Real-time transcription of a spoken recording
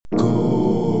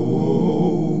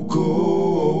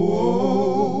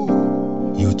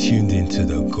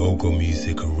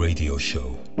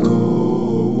show.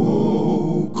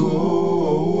 Go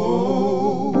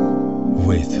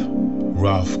with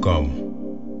Ralph Gum.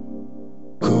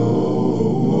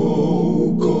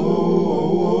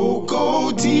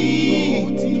 Go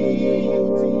deep.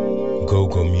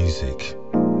 Go music.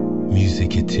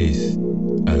 Music it is,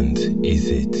 and is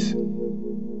it?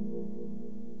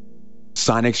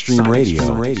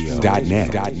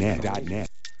 SonicStreamRadio.net.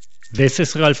 This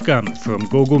is Ralph Gum from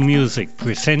GoGo Music,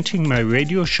 presenting my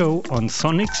radio show on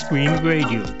Sonic Stream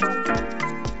Radio.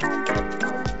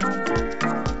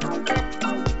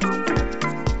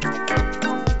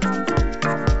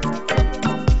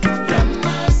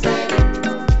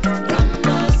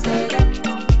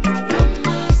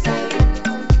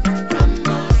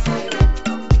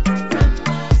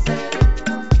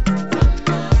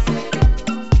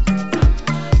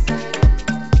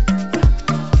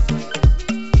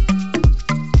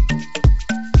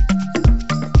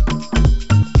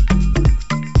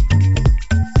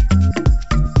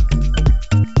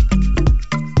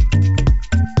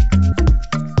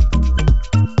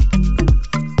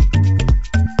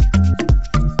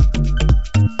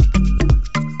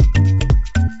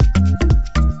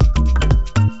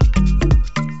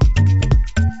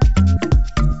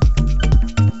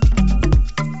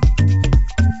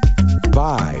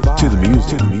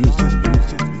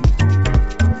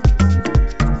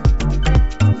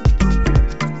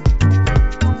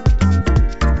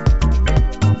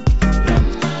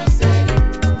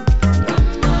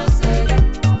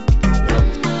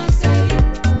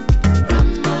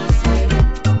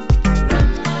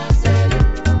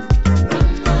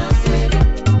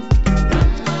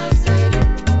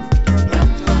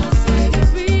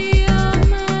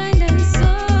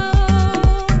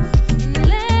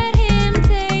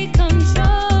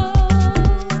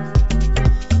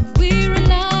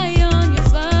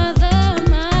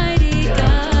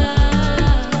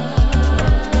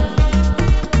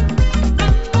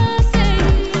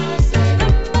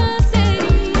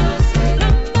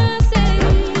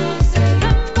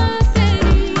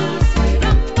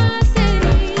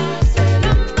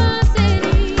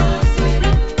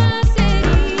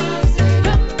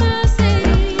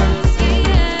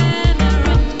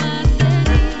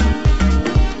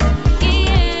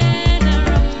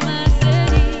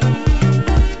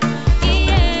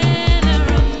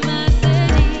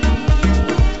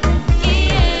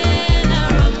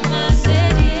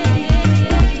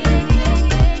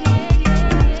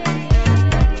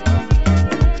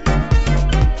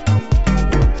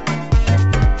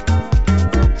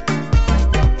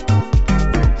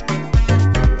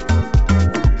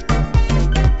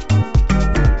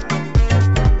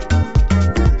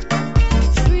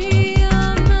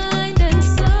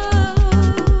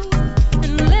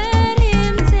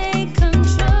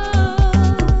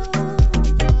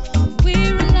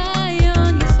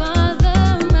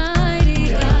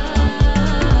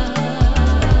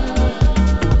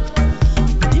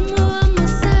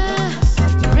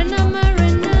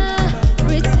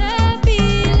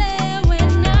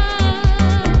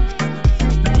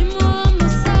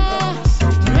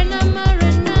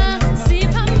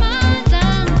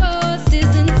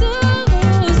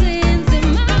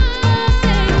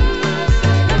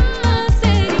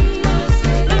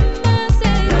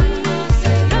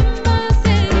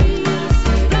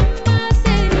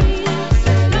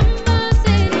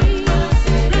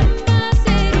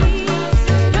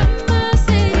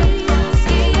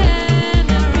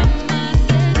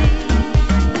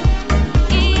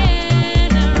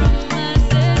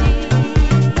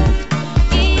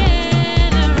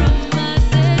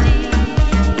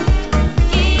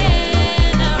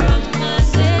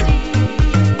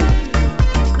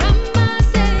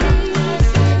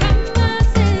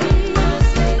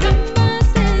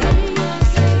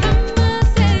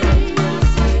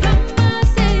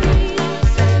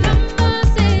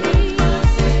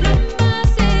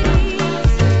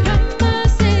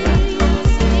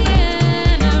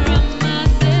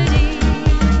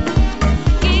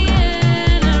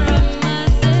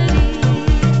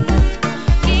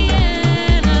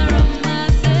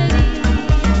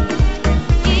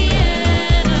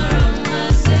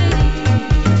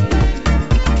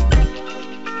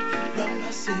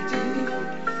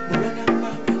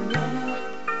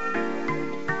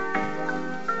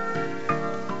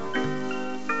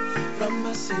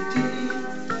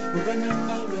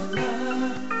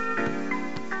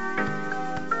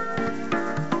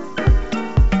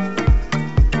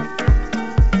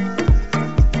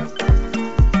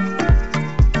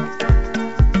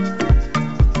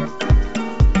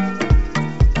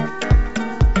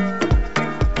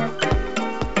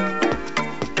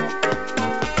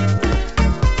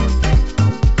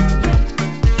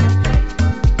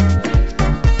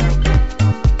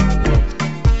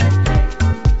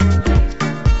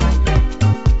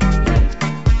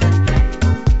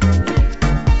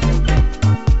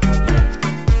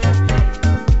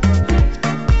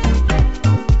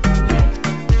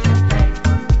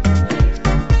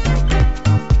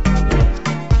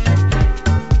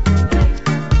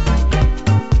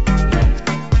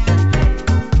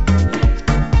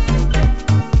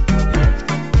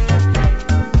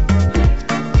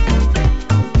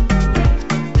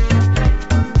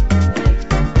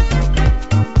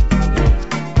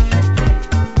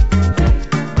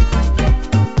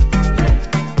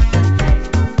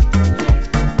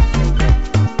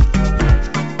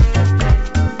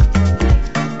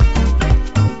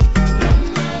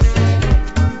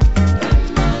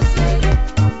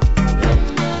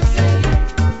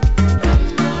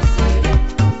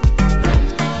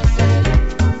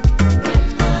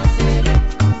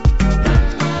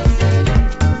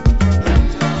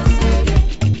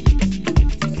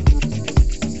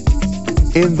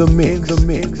 in the mix.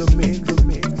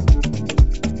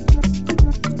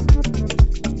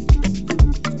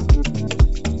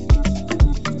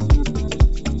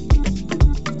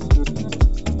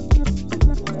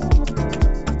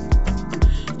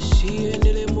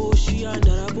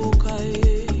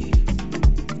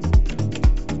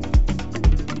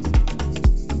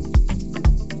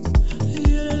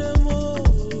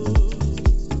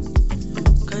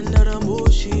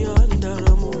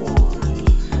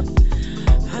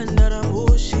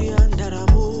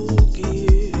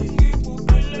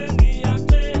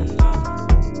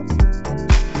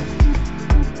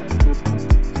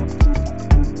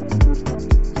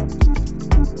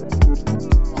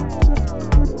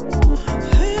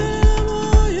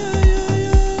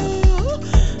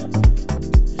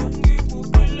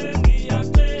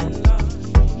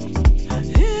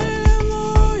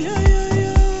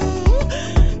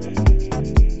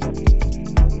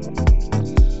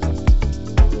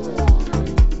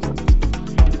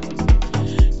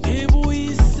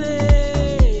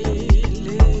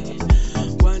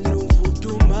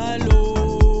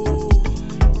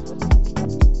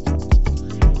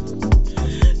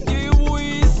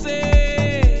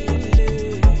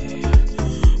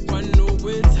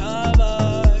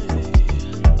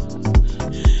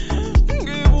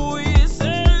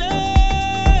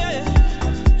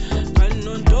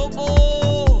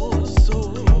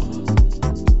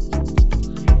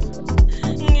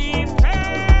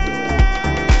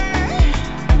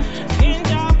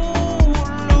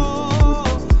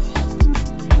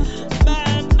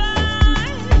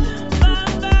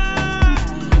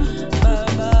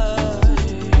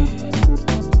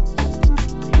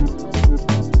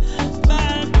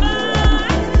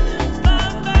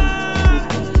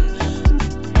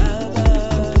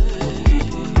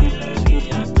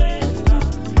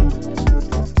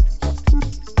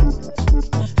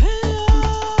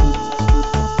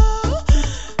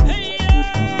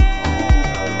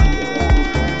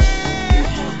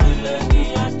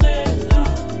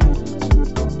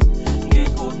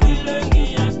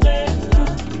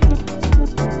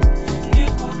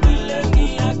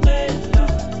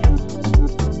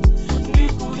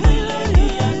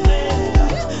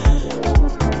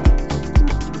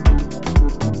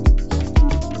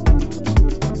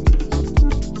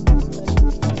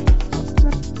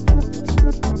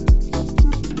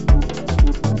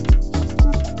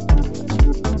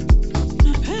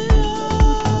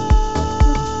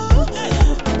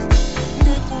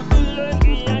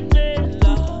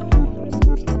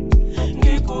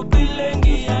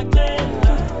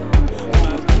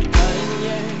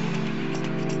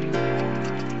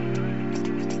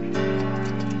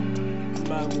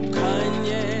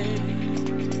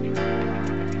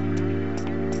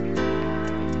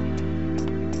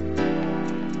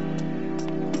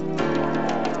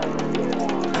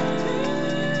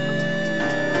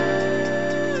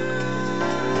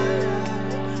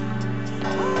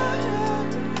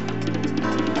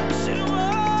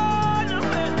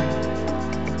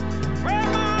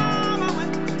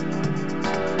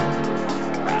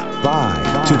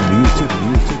 Vibe to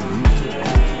music.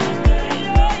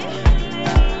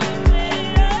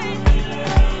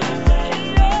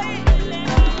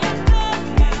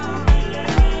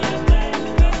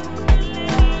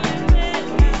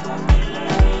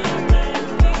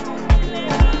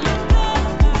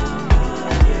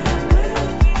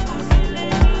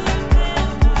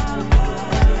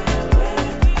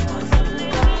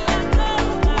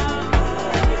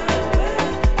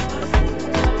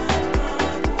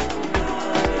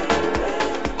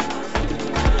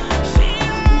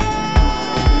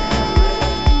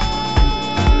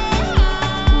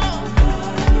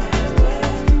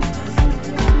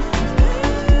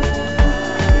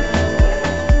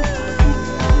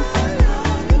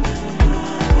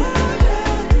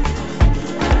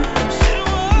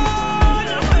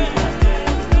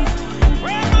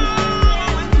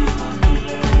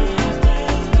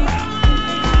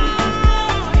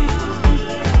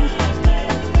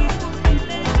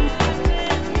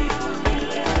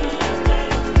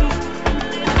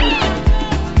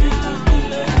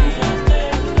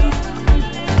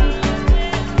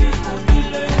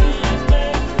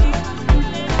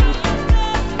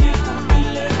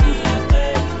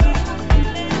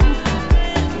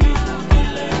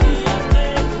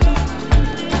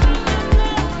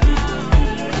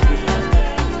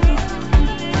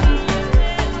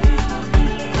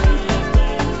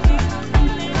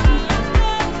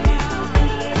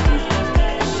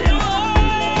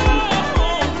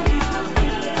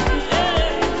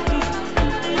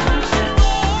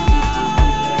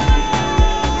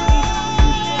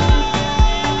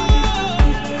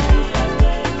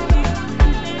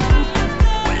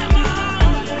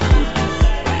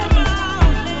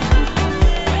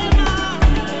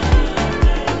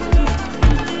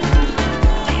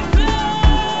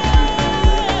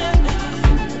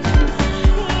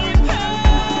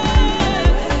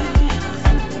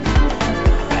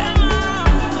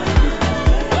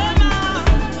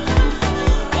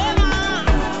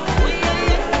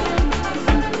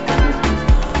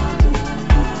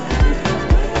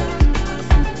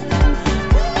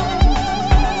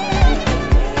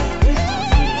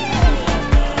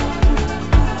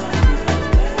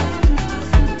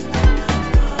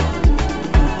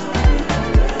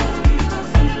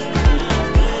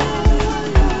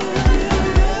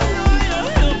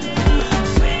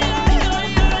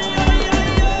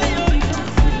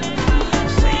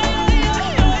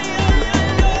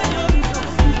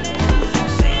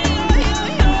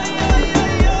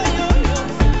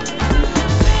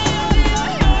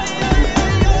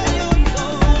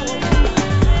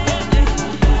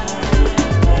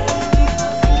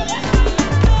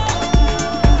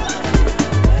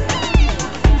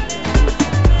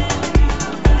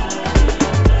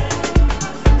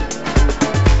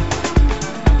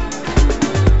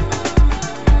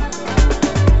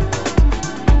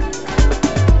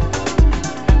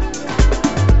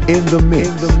 In the mix.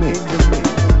 In the mix.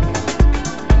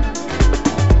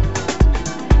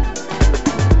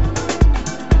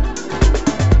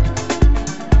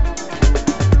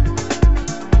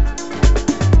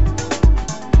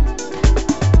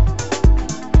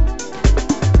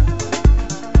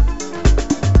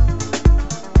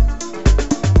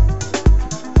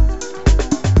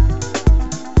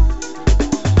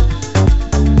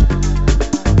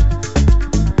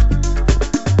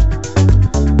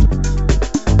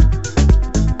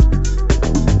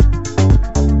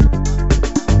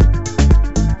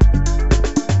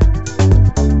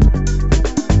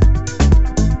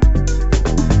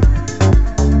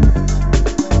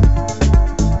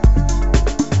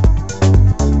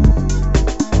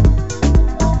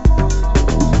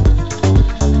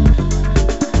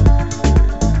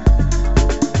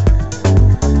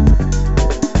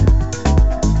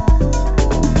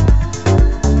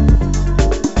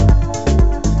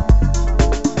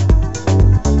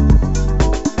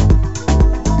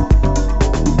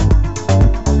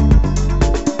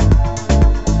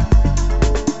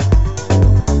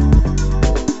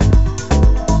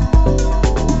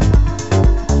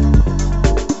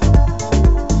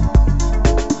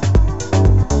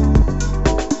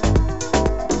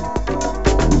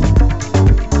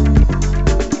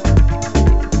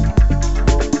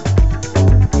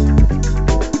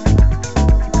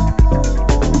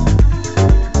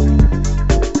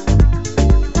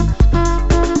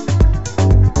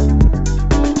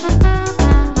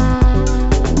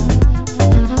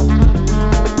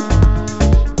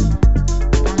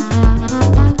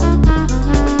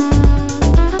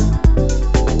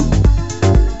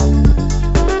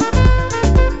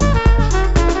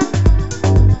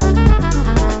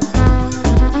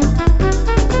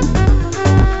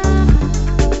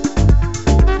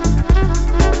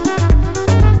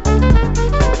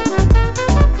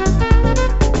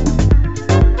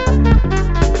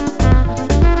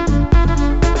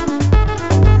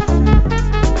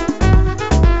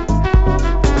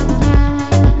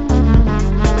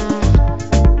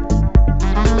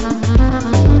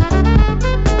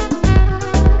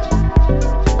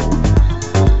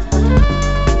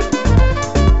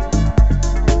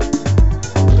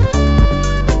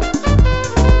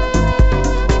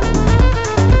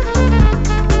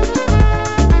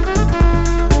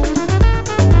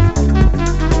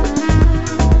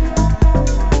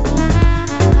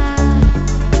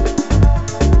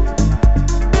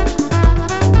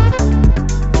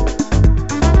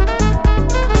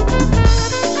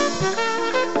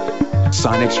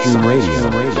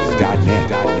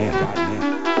 SonicStreamRadio.net.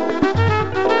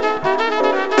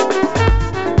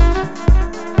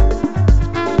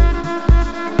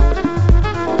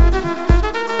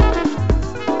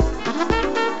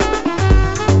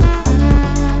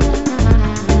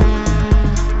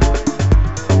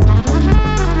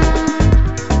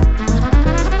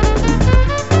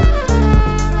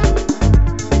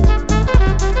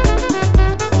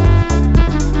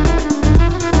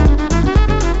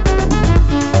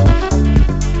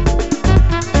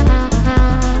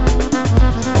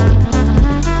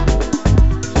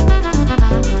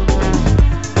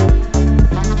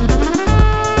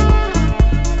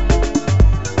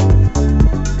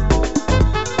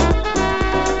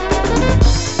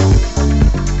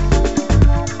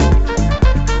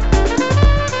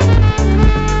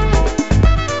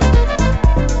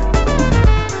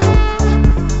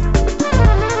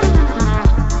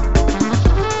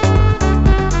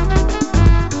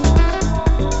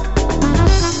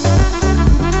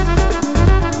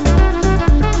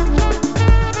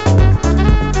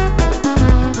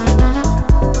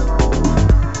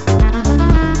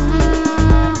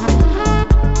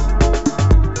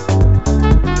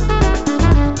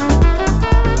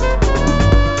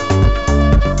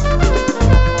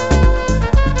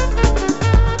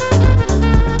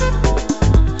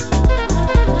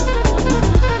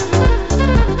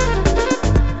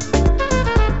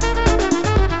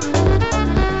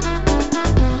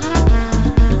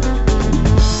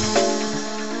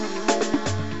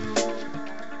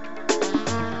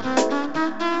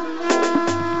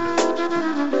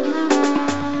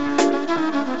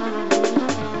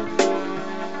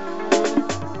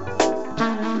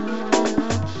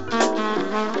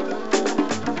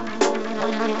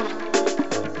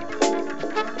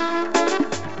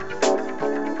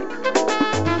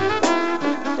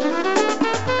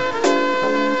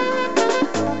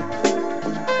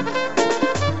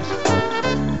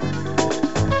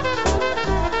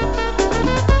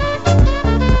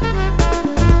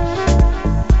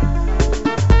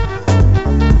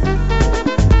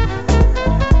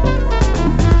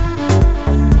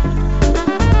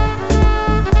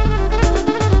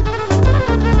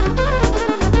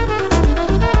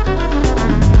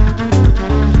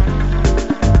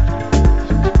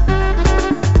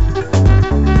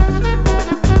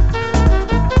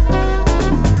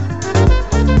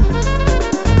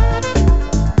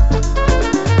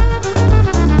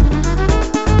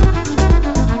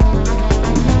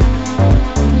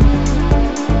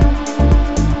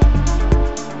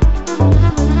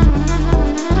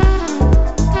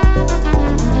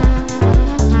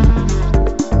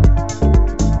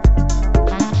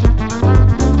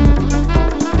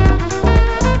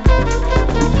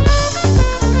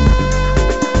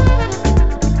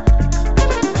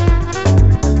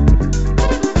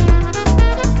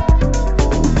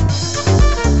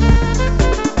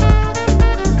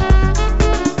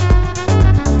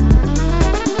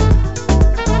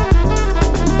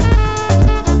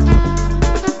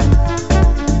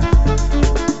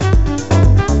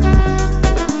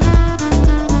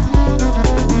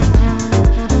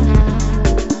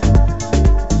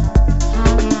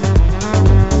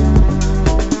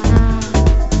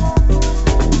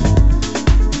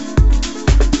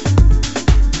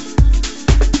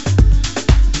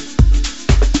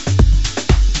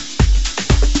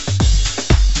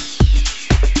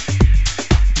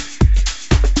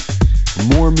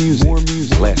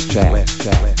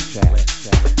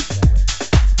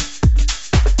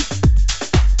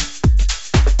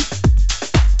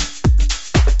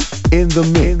 In the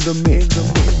mix.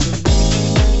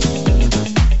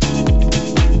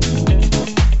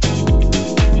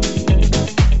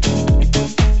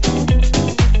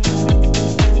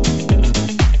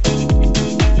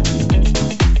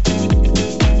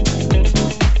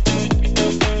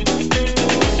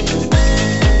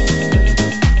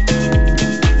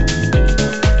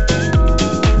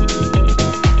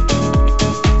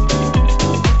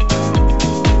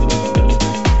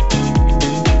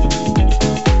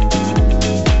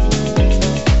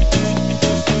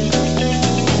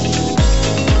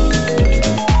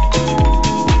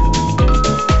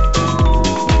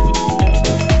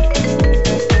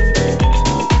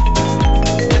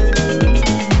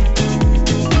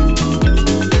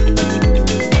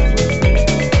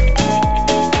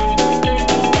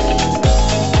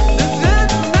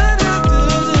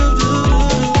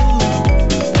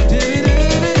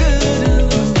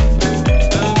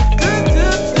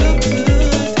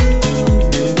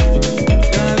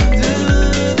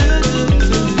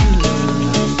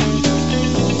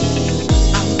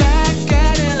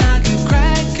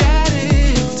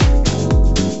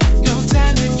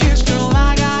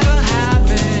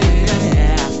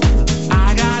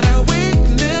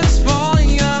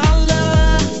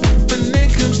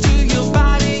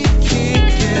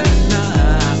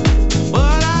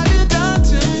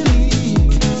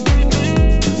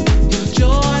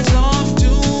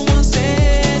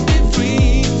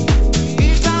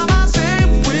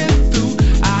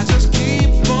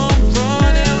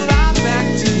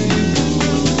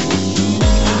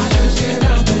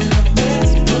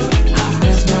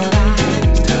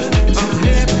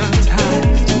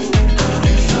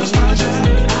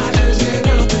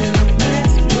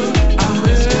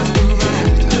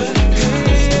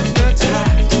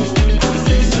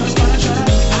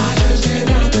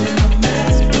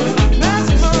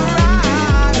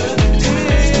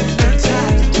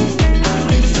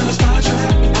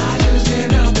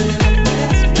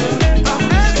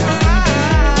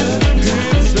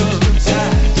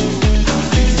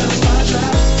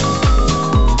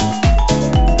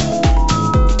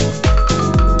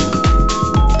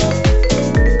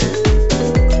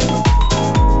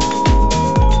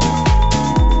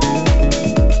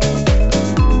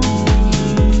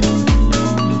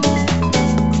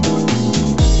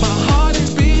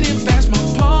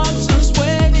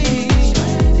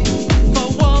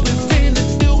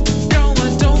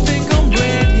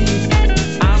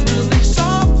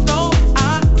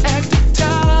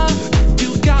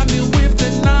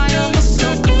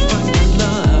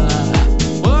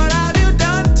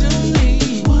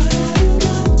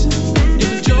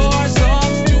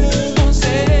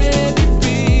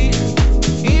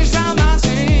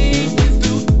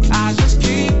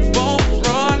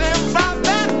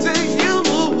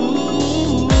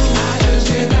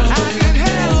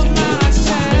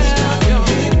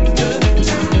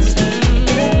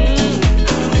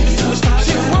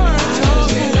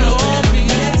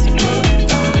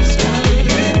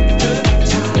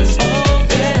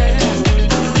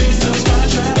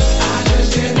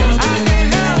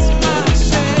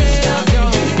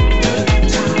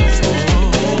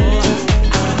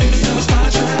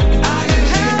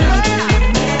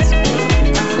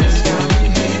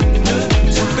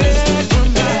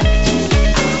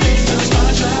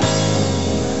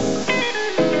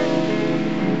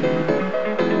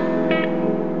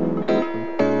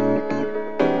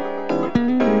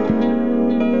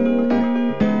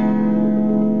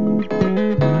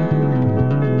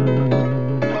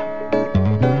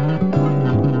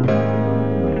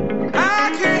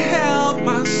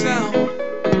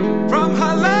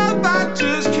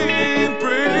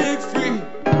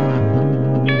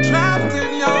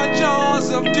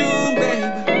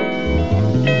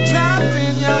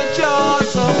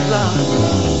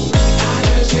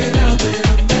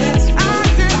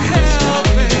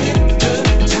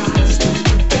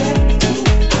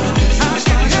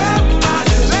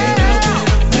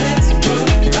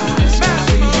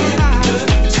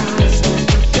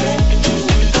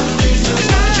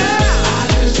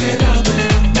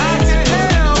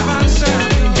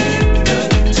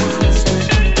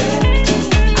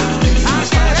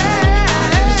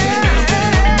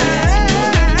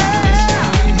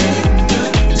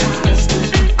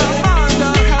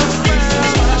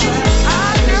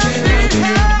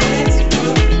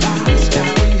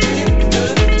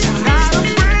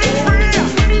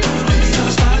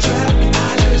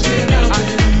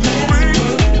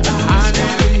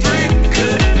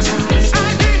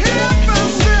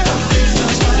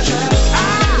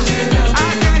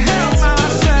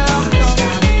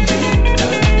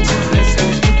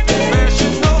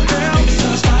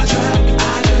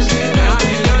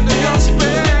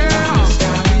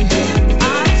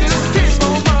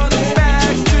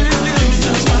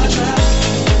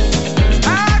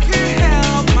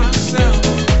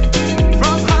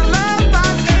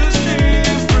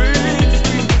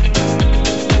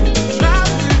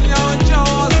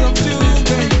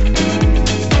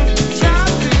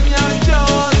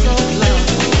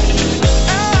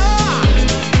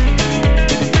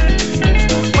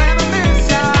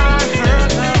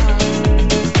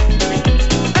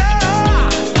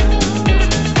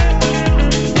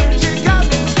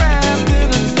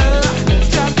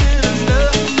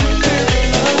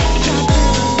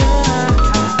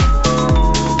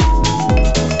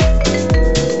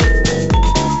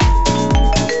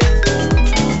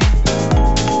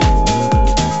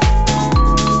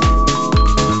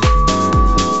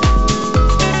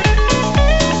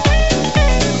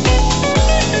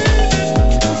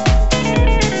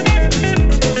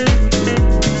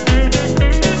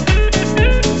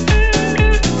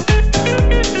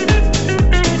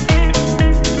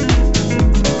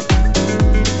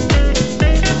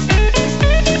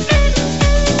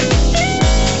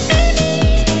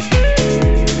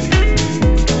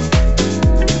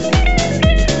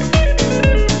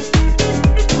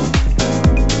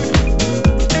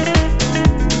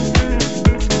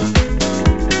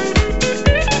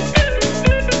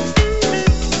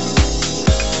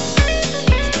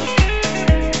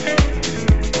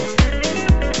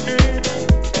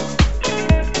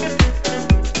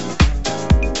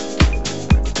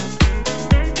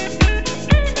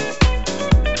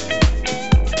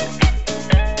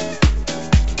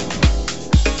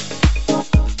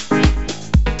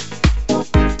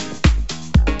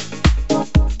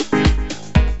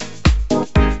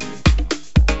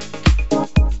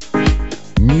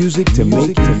 Music to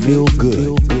make you feel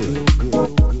good.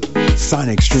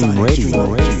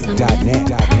 SonicStreamRadio.net.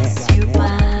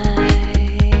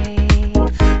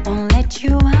 Won't let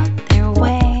you out their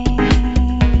way.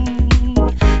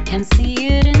 Can see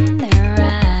it in their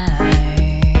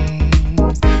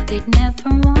eyes. They'd never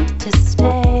want to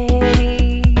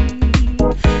stay.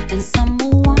 And some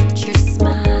will want your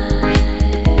smile,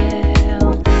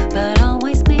 but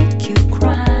always make you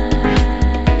cry.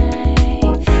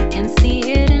 Can see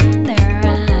it in their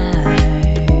eyes.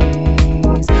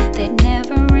 They'd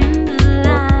never in the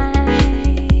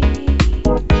light.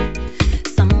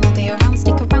 Some will be around,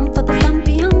 stick around for the sun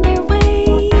beyond their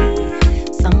way.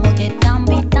 Some will get down,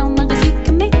 beat down, long as you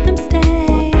can make them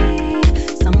stay.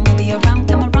 Some will be around,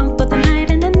 come around for the night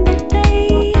and then the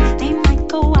day. They might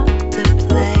go out to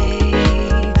play.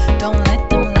 Don't let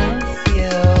them love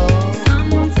you.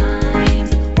 Sometimes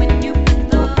when you've been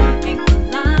looking for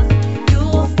love,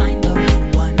 you'll find the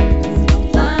one who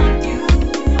don't love you.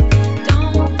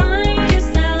 Don't find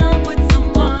yourself with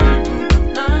someone who don't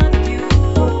love you.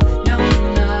 No,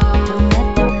 no, don't let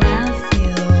them love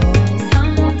you.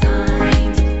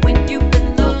 Sometimes when you've been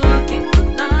looking for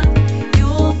love,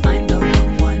 you'll find the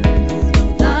one who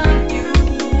don't love you.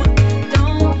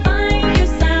 Don't find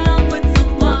yourself with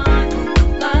someone who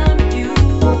don't love you.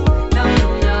 No,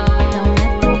 no, don't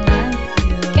let them love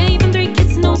you. Can't even 3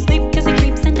 kids no sleep 'cause it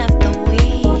creeps into the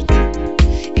week.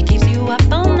 It keeps you up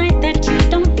all night that you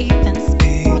don't even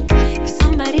speak. If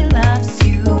somebody loves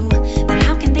you, then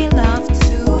how can they love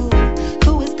too?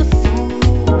 Who is the fool?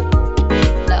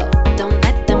 No, don't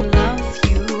let them love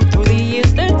you. Through the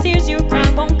years, the tears you cry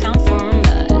won't count for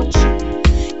much.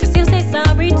 'Cause he'll say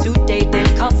sorry today, then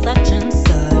call such and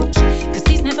such. 'Cause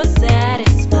he's never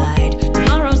satisfied.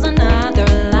 Tomorrow's another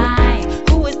lie.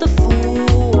 Who is the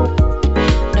fool?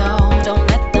 No, don't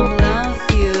let them love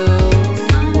you.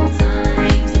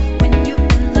 Sometimes when you've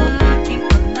been looking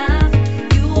for love,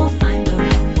 you'll find the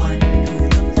one who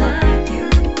don't love you.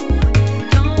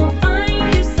 Don't find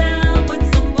yourself with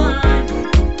someone who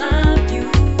don't love you.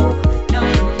 No,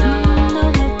 no,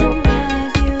 don't let them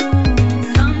love you.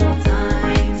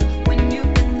 Sometimes when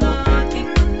you've been looking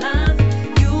for love,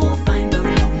 you'll find the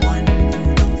one who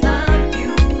don't love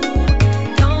you.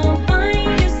 Don't find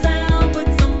yourself with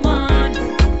someone who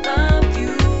don't love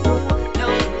you. No,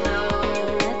 no,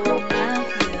 let them love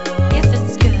you. If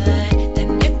it's good, then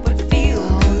it would feel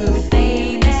good,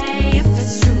 baby. If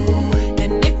it's true,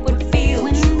 then it would feel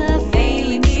true,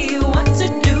 baby. What to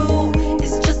do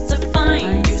is just to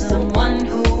find you someone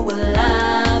who will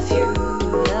love you,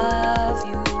 yeah.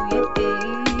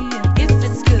 If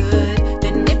it's good,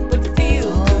 then it would feel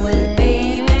good,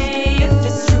 baby. If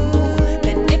it's true,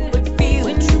 then it would feel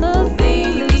true,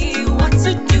 baby. What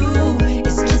to do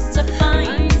is just to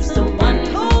find you someone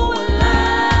who will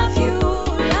love you,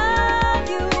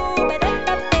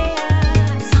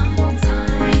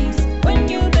 Sometimes when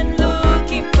you've been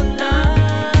looking for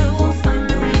love, you'll find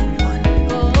the one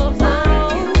who will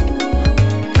love you.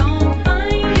 Don't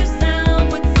find yourself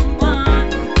with someone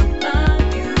who don't love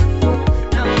you.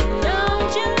 No,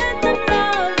 don't you let them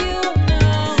love you. No.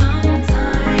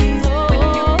 Sometimes when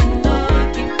you've been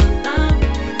looking for love,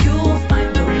 you'll find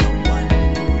the one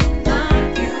who will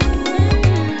love you.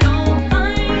 Don't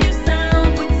find yourself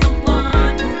with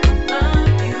someone who don't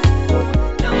love you.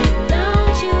 No,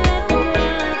 don't you let them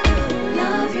love you.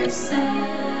 Love yourself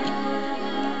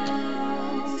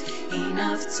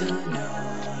enough to know.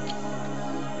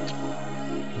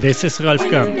 This is Ralph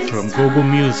Gunn from GoGo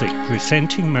Music,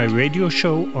 presenting my radio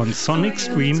show on Sonic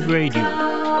Stream Radio.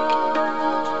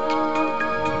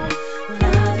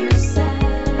 Love yourself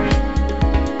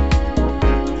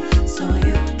so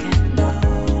you can know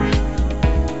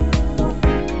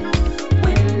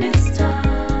when it's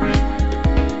time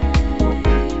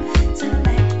to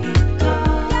let it go.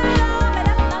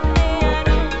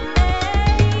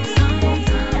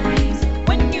 Sometimes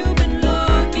when you've been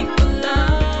looking for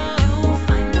love, you'll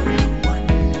find the one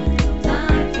who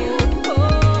love you.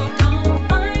 Don't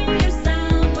find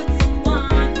yourself with someone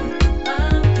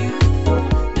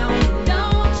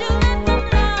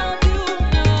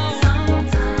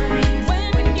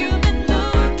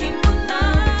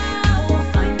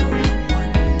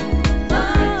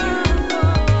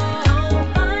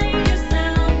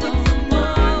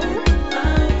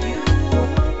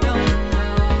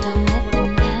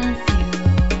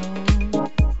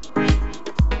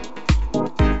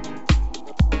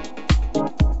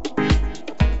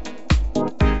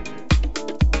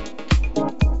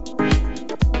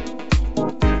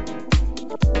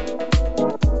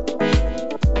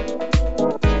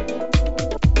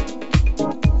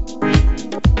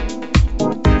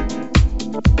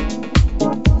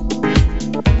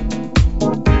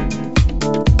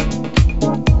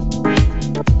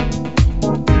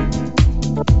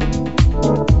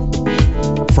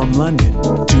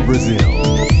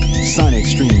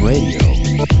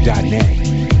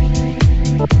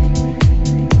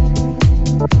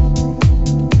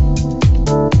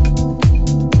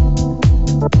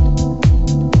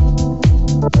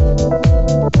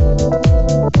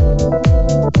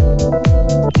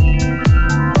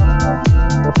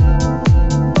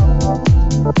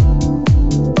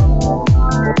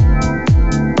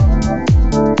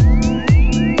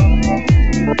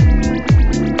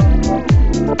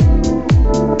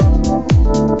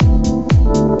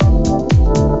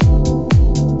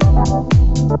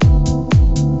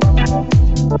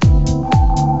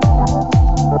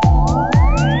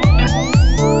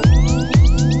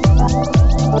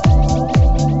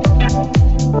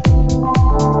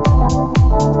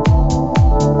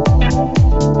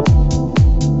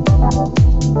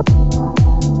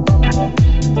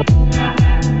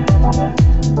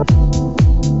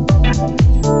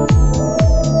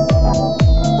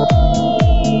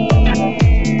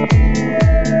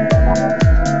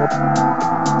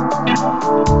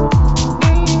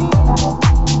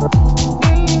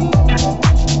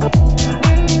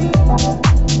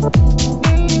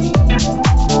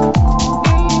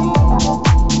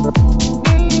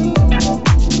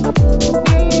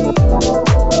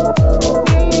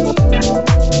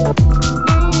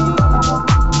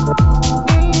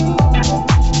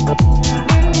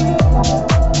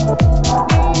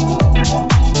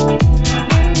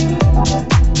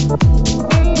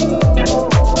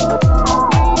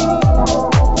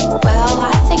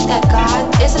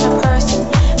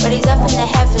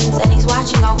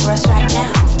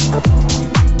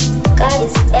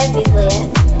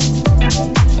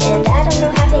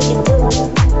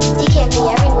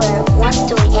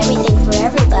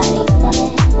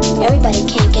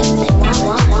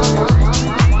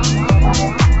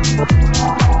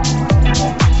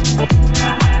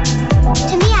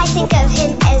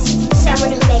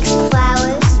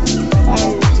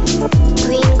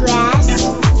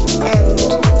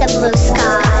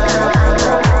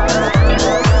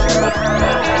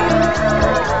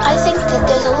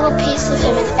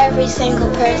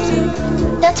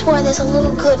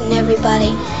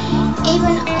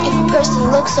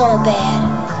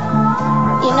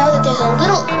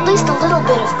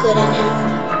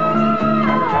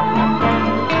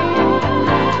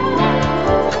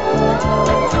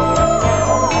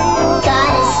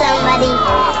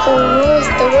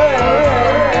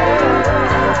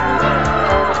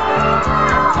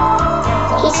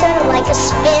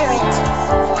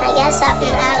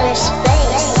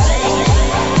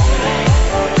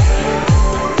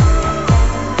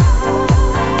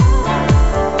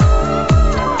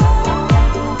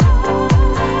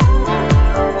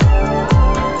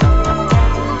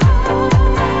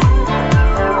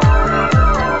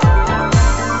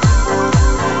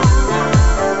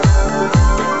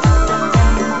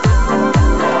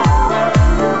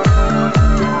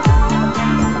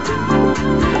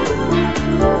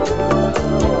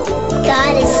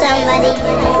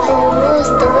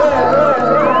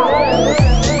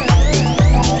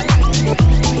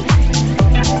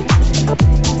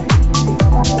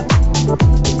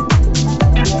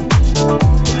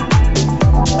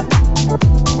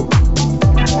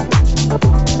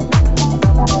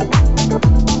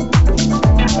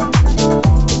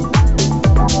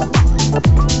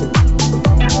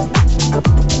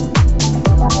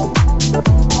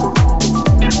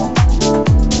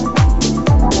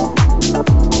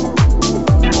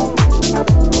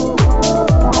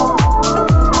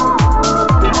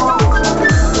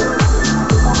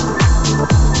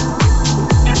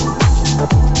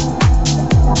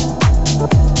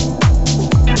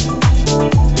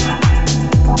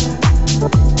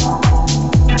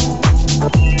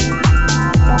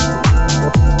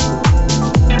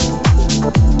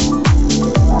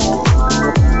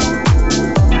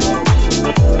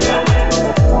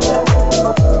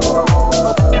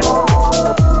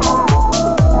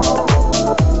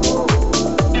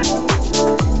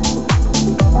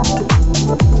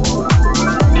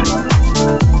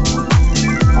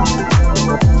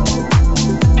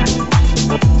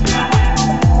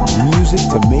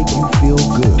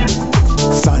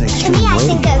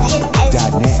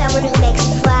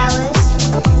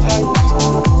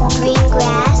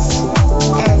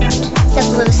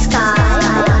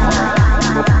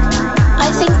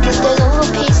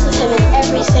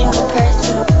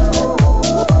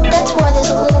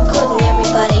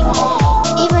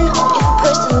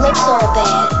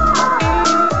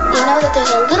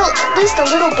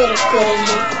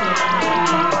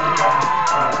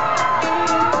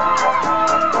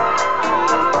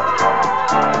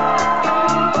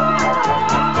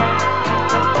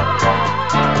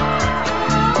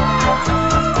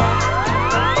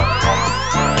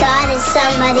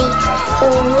somebody who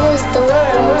rules the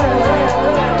world.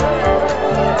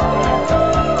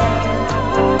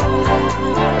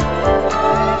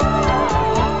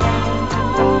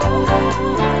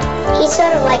 He's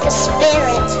sort of like a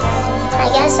spirit, I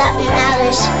guess, up in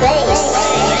outer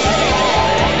space.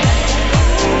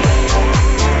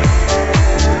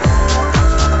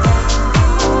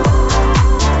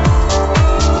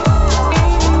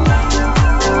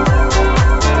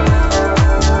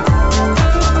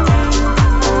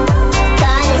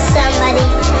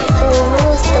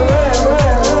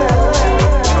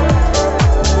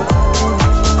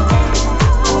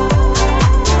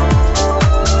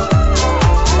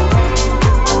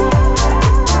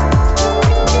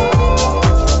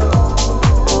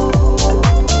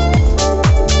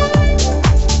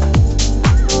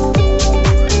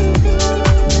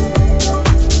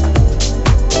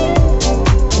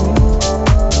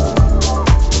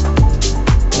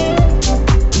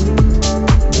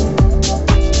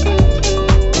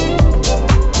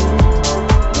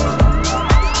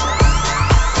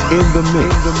 In the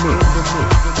mix.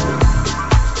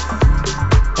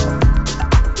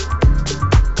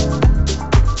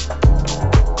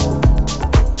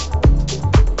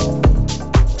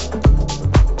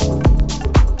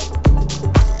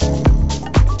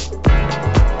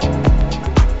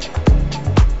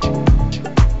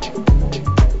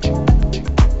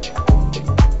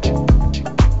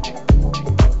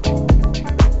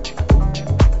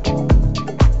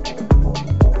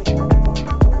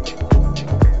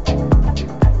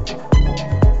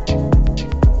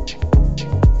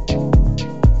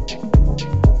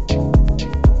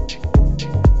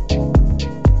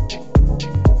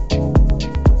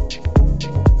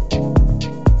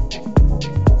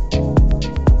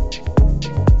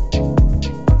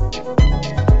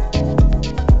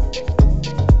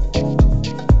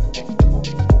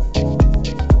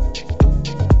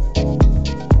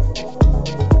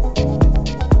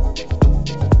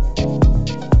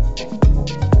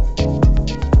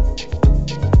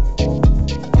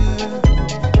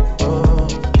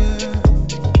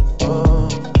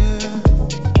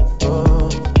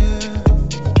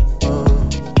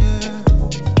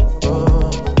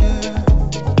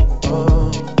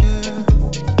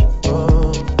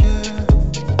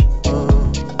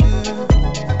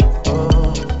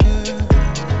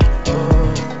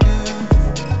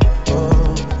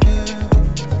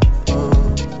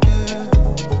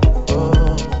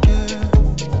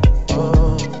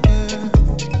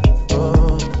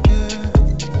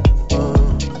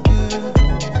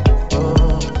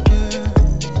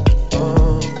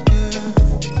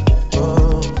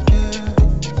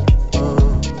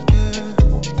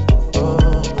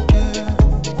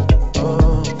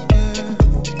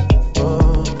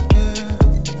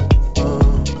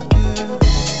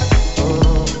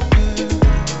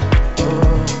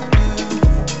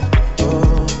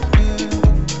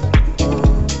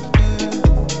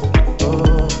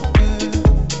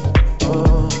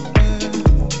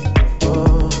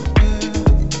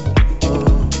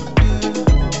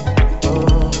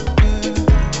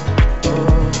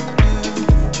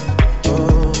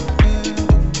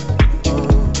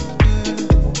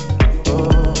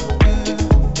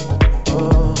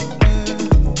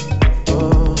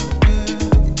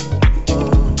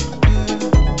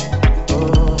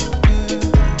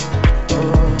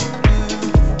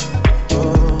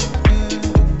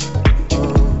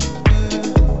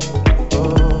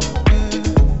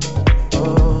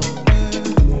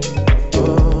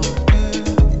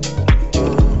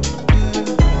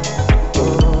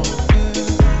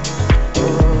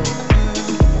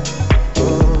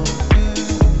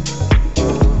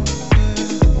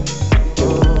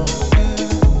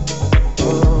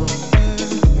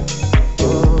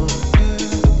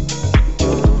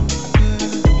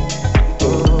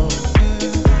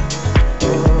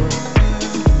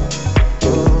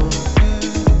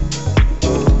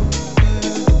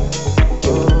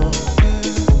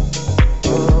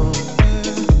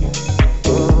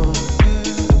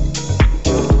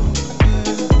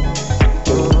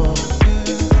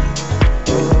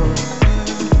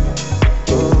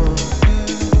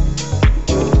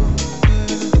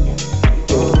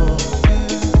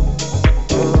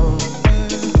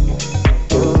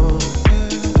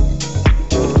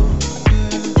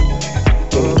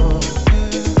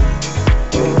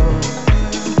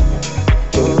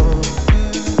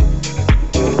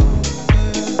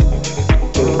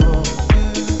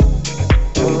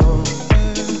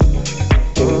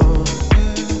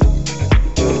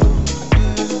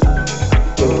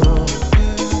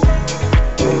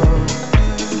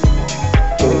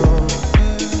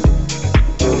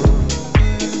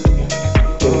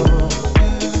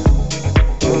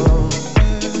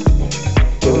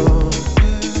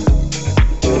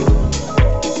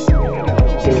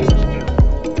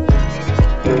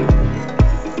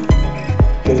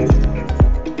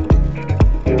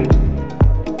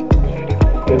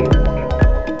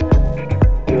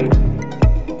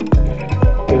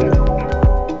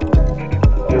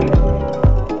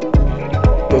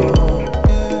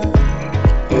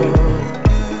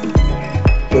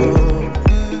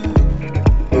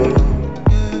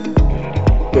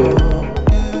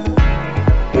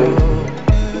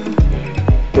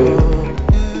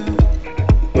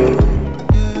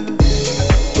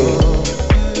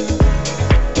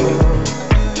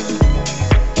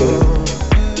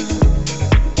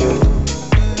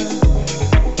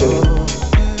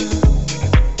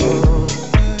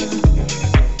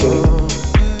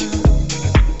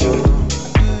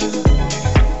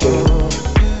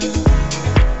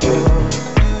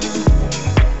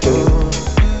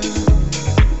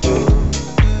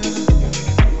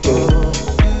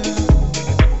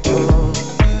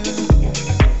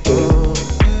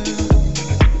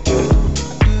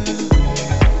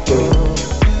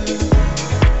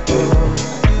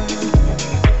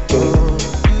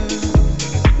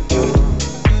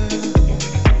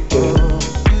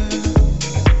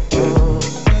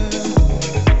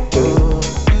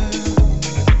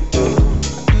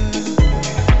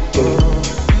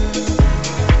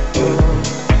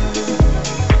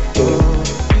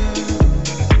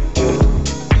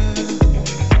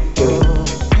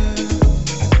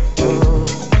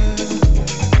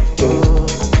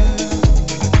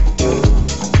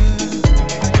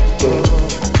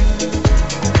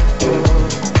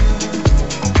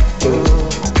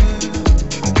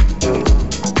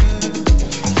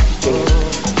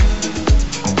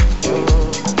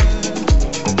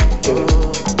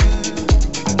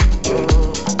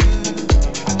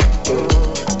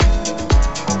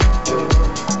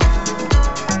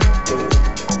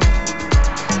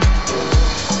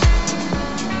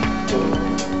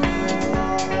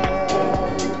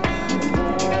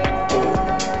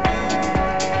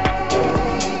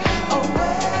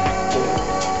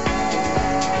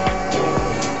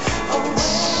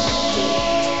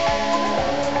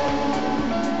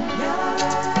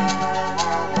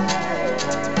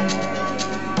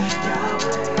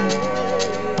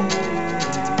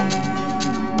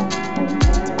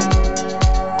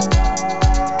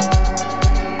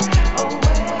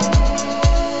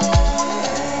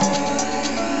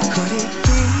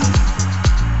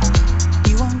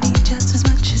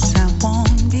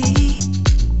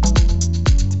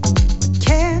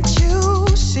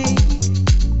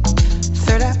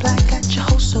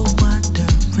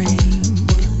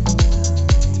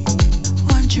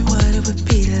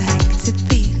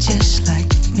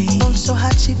 so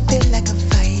hot she feel like a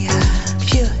fire,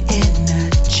 pure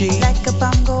energy, like a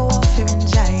bongo off in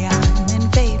giant,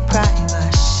 invade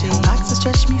privacy. Boxer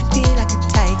stretch me, feel like a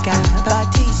tiger,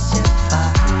 body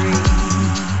safari.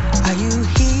 Are you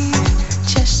here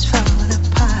just for the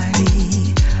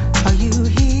party? Are you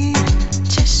here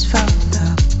just for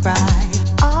the ride?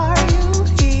 Are you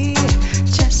here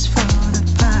just for the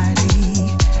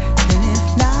party? And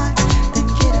if not, then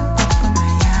get up off of my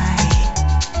eye.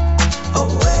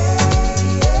 Away,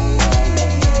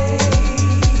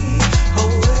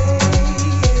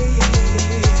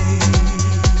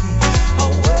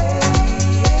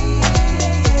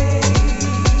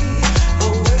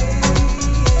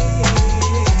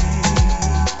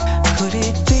 could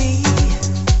it be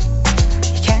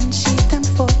you can't see them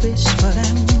forests for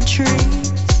them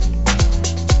trees?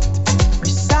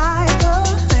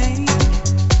 Recycling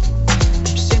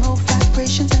same old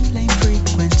vibrations and lame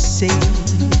frequencies.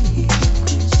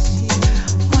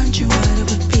 Wondering what it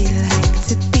would be like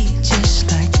to be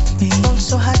just like me. Oh,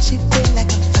 so hot she feel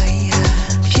like a fire,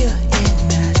 pure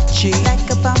energy, like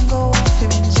a bongo off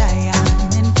in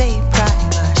giant, invade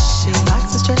privacy.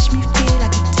 Boxer stretch me, feel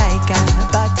like a tiger,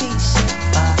 body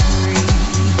safari.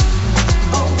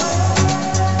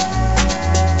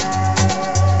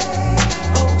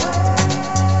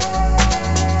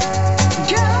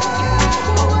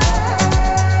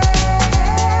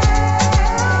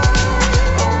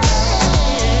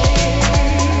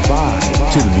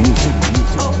 Vibe to the music.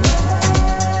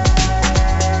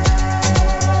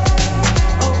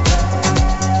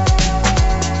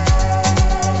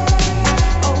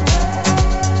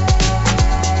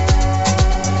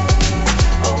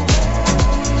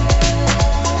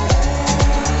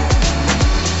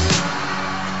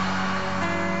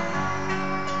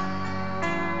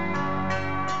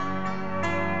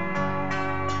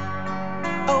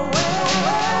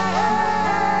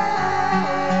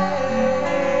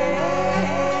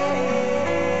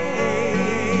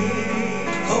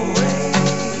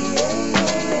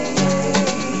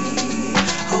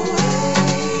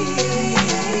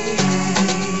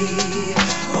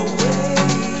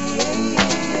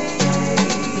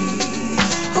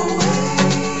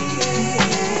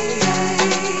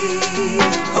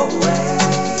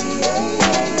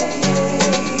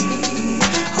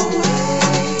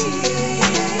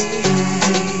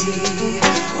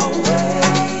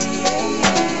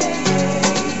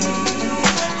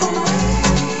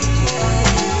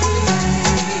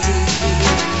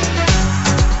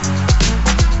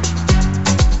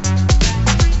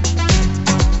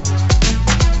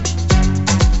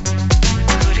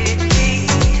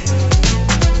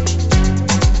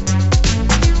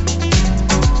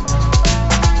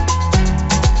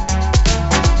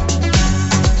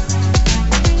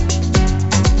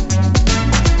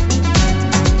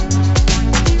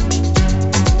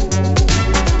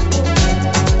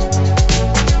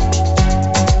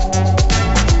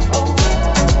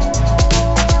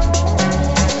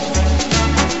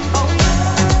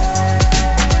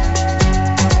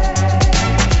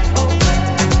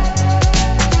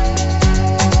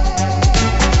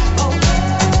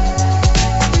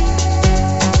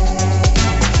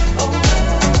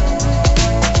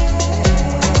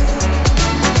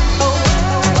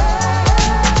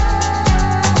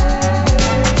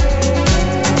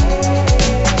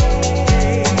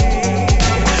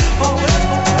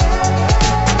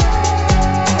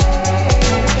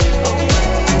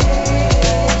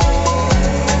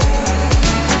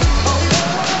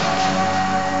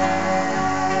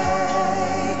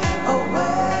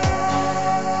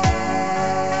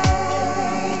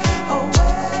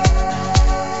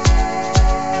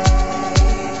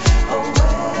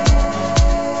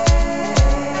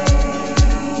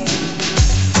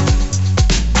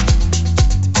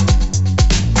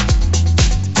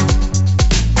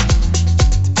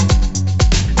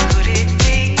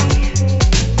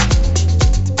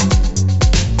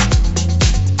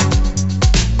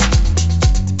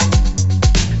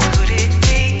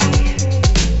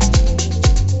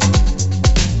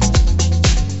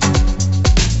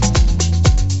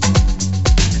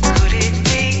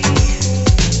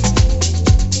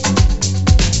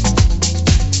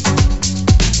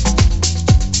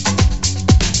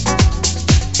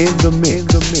 In the mix.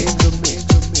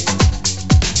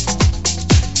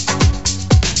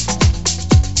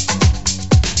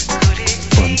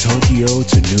 From Tokyo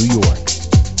to New York,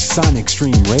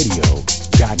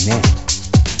 SonicStreamRadio.net.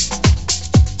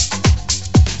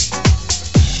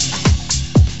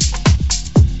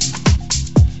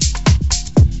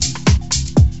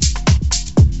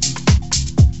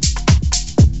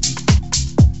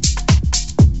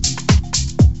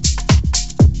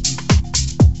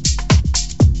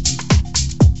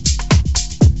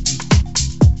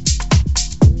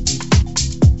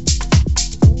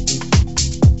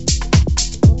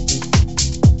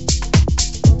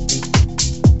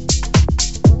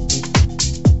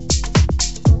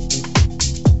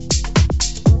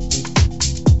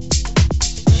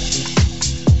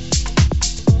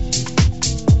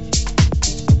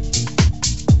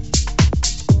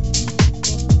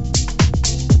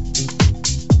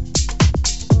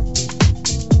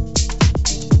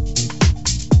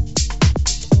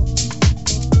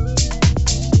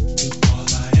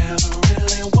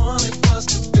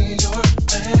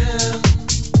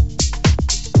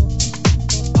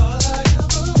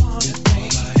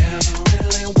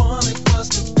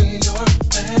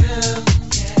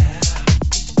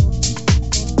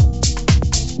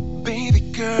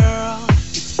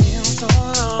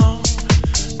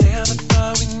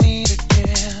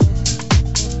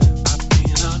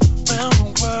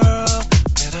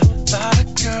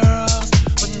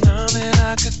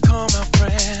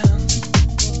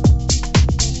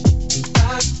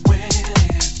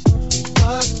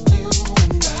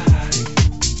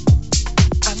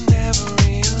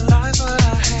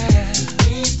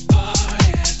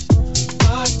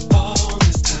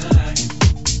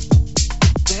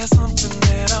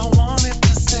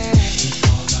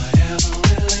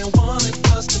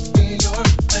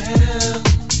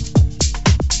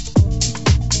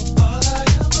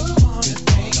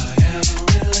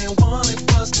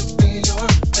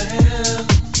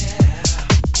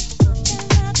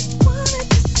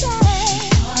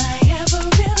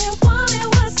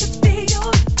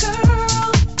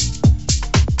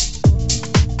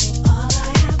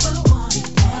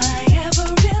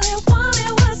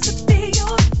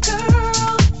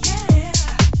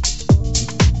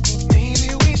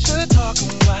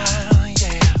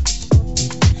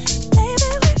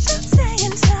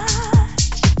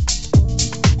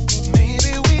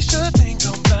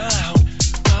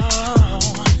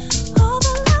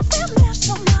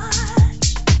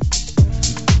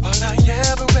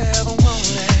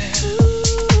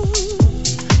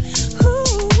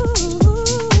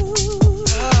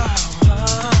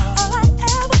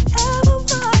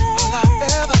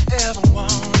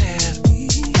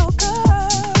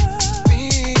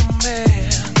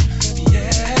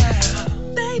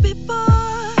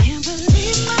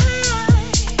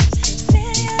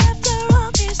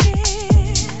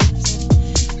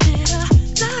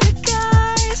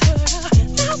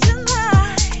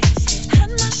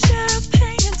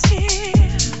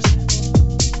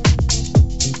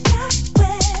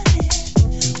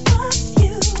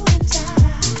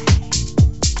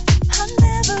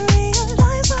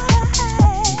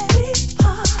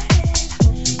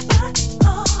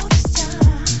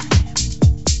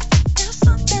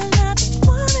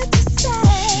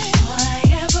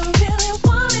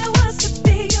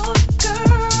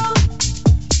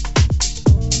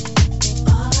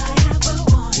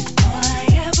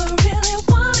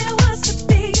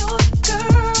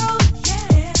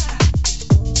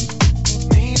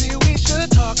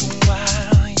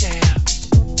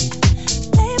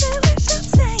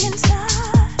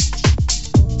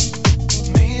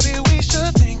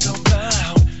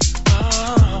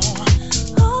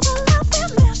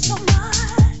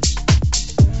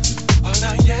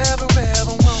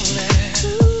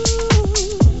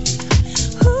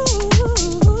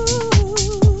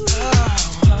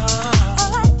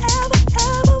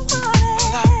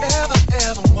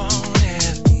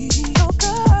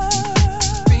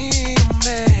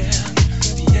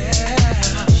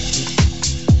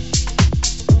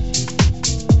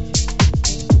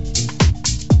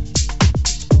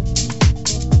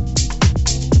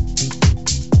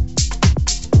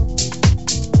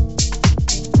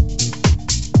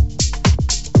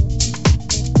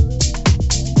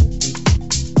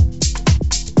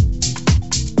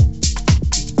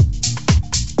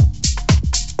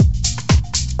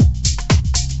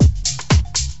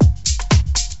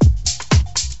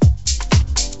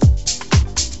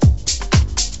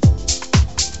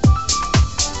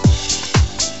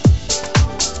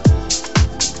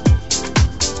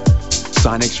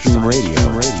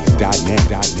 SonicStreamRadio.net.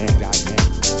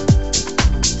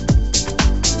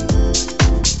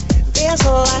 There's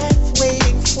a life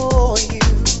waiting for you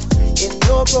in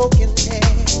your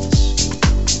brokenness.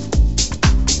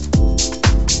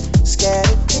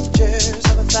 Scattered pictures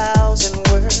of 1,000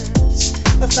 words,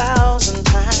 1,000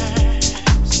 times.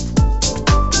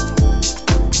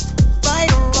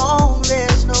 Right or wrong,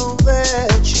 there's no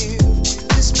virtue to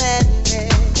this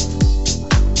madness.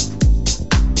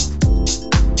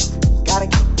 Gotta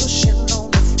keep pushing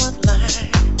on the front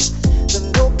lines.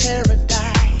 There's no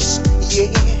paradise,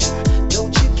 yeah.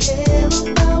 Don't you care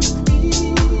about me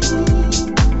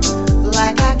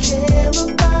like I care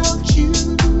about you?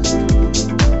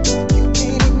 You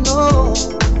can't ignore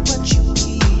what you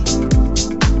need.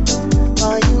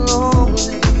 Are you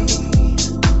lonely?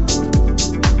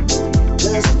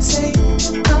 Does it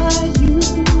satisfy you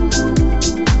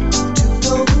to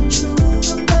know the truth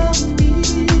about me?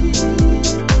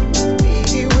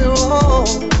 Maybe we're all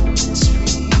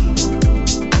free,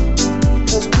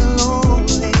 'cause we're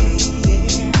lonely,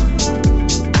 yeah.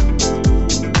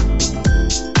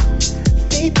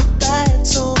 They put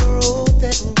lights on the road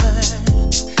that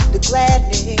reminds the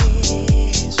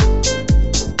gladness.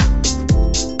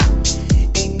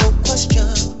 Ain't no question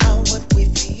about what we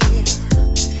feel.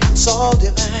 It's all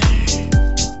divine.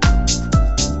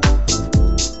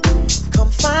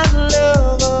 Come find the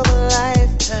love of a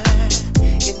lifetime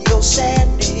in your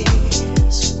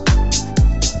sadness.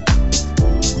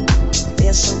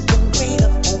 There's something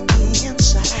greater on the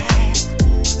inside.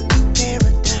 New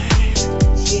paradigm,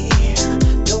 yeah.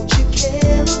 Don't you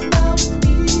care about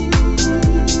me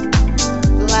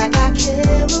like I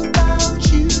care about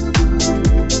you?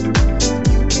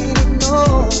 You can't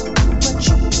ignore what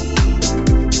you need.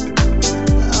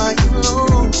 Are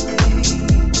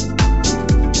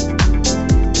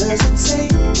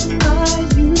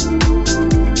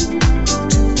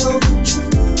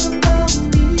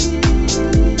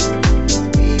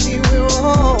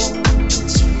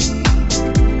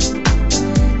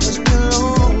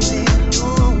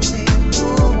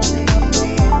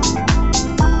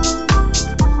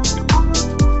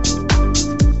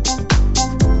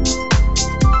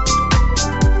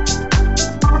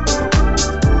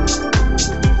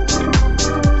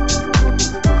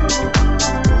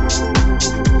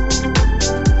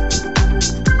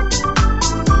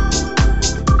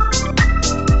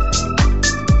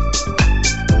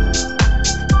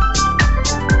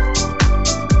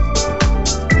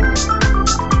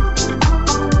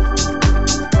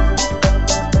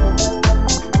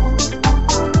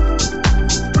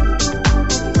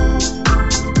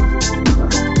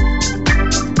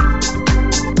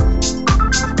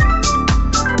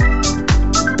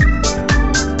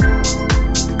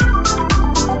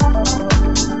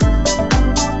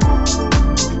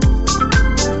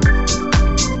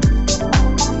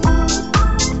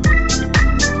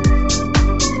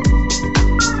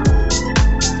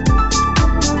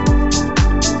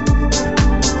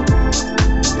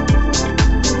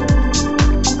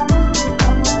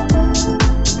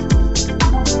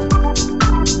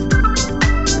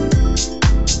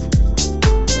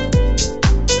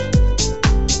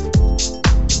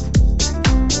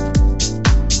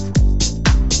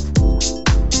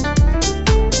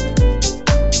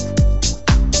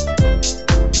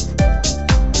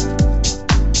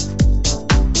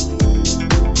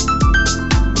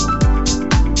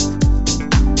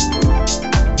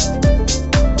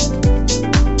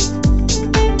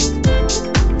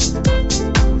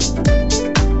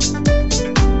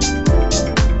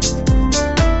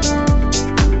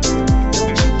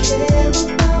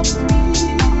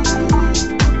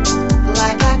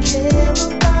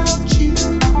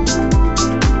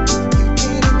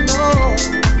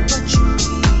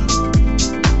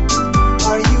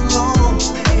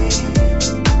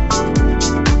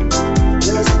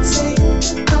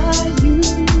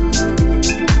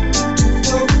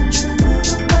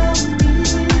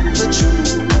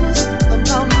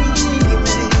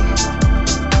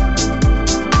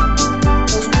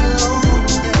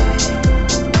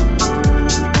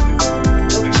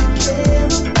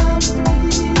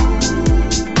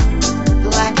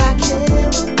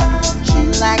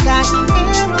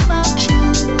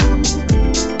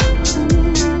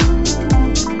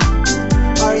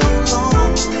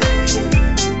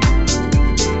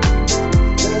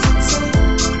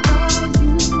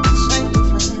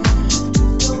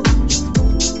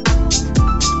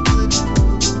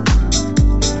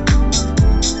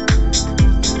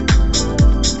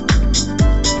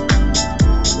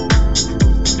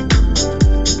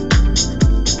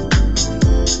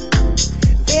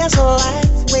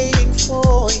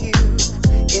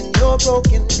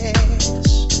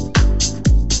brokenness.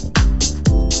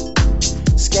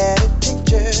 Scattered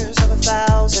pictures of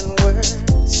 1,000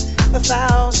 words,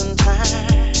 1,000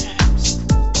 times.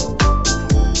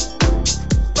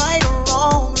 Right or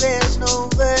wrong, there's no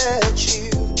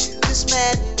virtue to this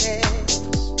madness.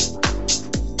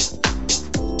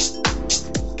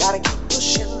 Gotta keep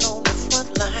pushing on the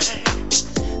front lines.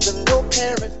 The no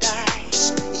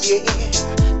paradise, yeah.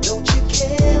 Don't you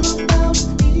care about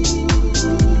me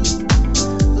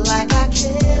like I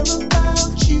care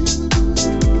about you?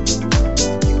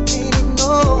 You can't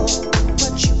ignore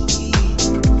what you need.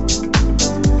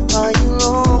 Are you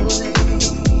lonely?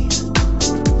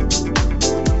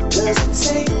 Does it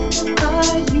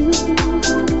satisfy you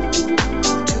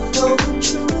to know the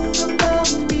truth about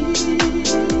me?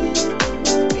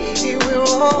 Maybe we're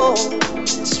all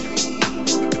free,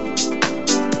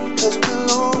 'cause we're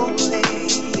lonely,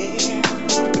 yeah.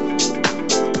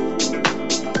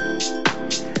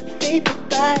 Paper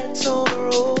bites on the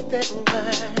road that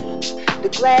reminds the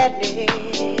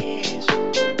gladness.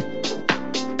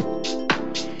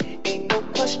 Ain't no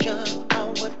question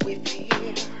about what we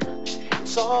feel.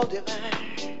 It's all divine.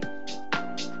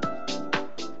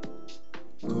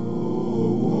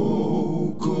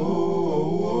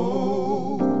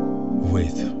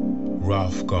 With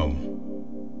Ralph Gum.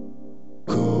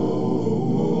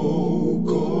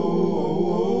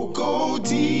 Go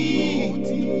deep.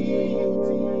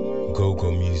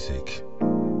 Go Music.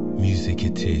 Music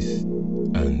it is,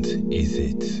 and is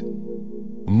it?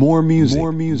 More music,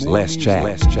 less chat.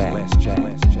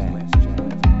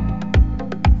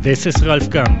 This is Ralph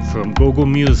Gum from GoGo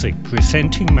Music,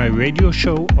 presenting my radio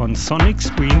show on Sonic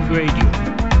Screen Radio.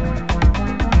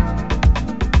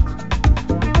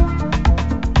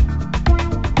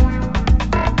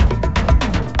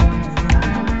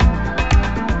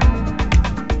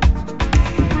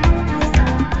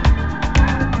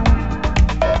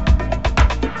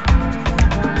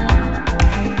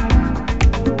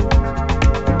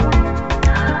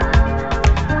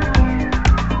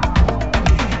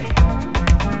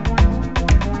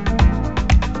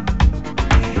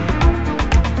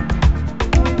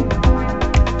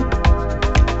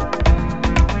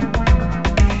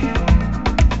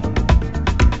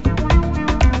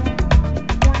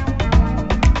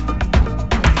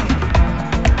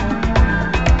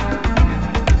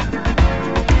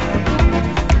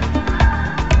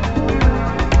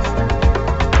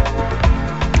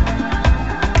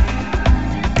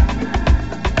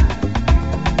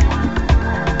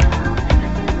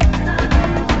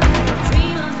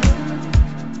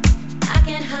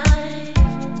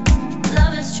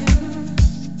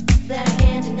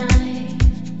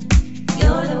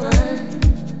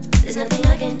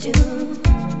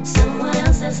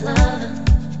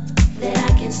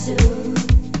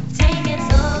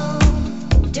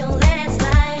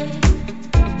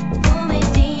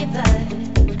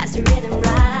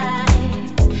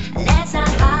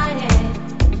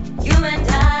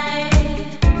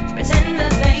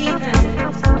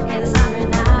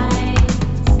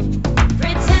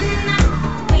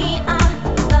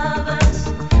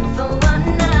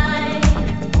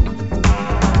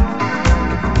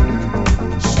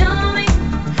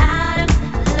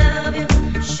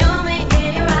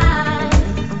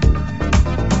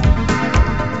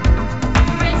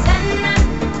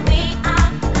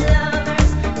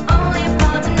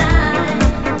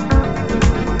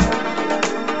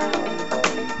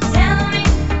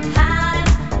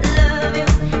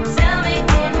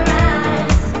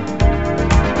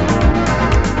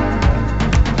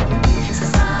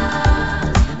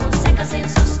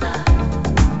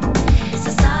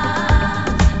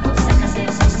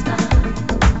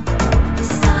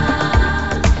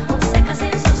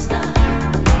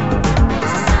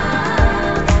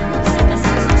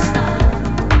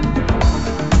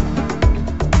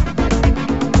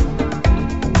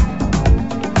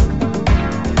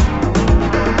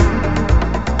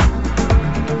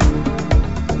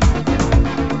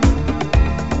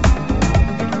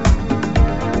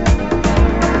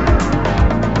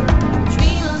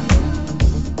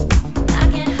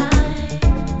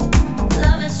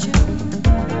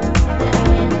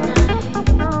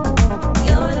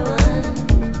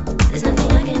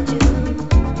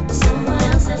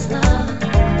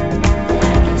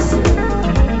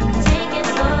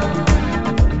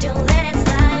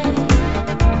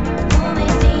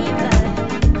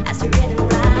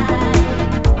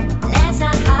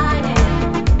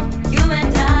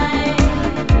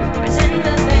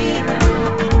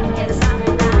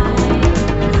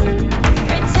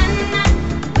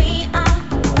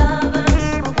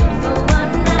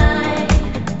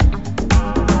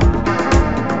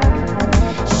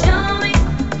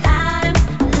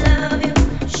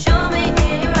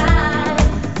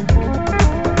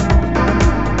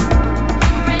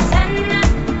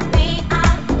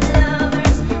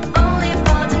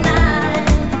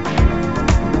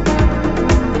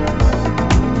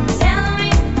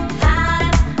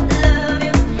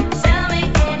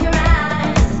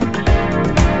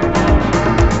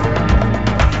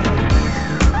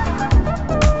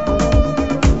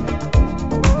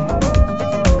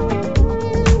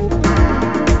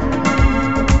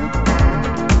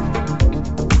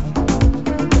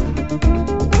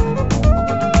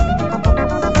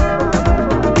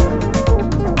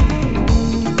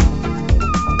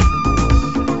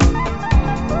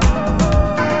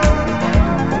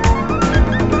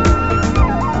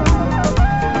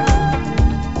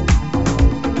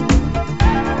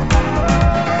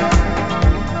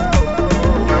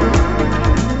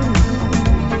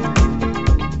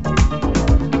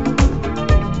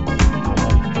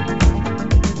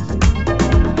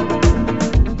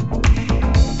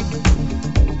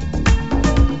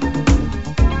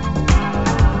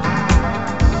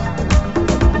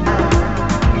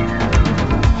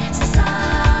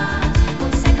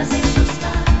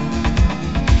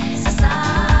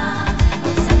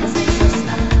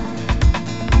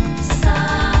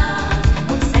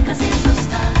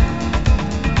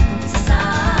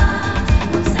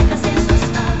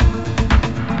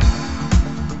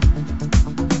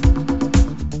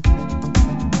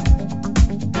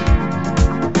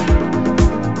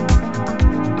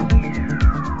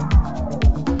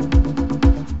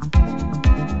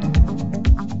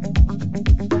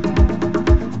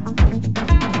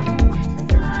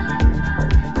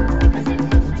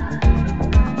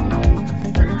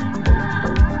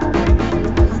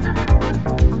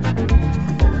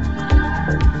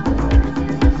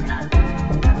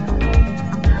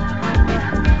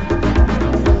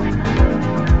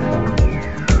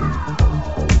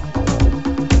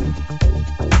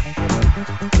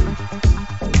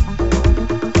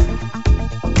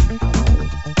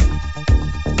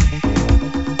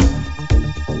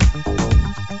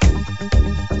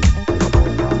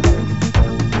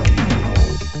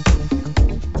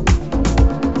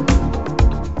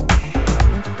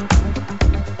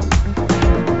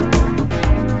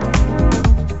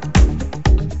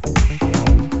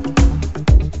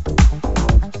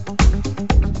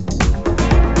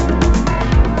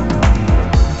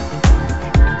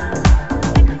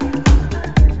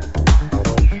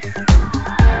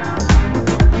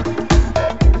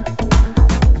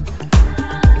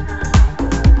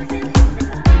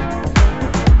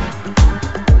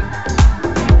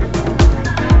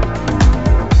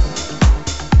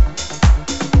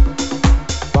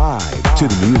 to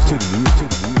the music.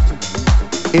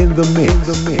 In the mix.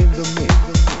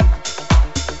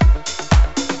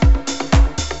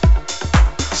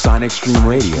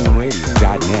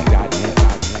 SonicStreamRadio.net.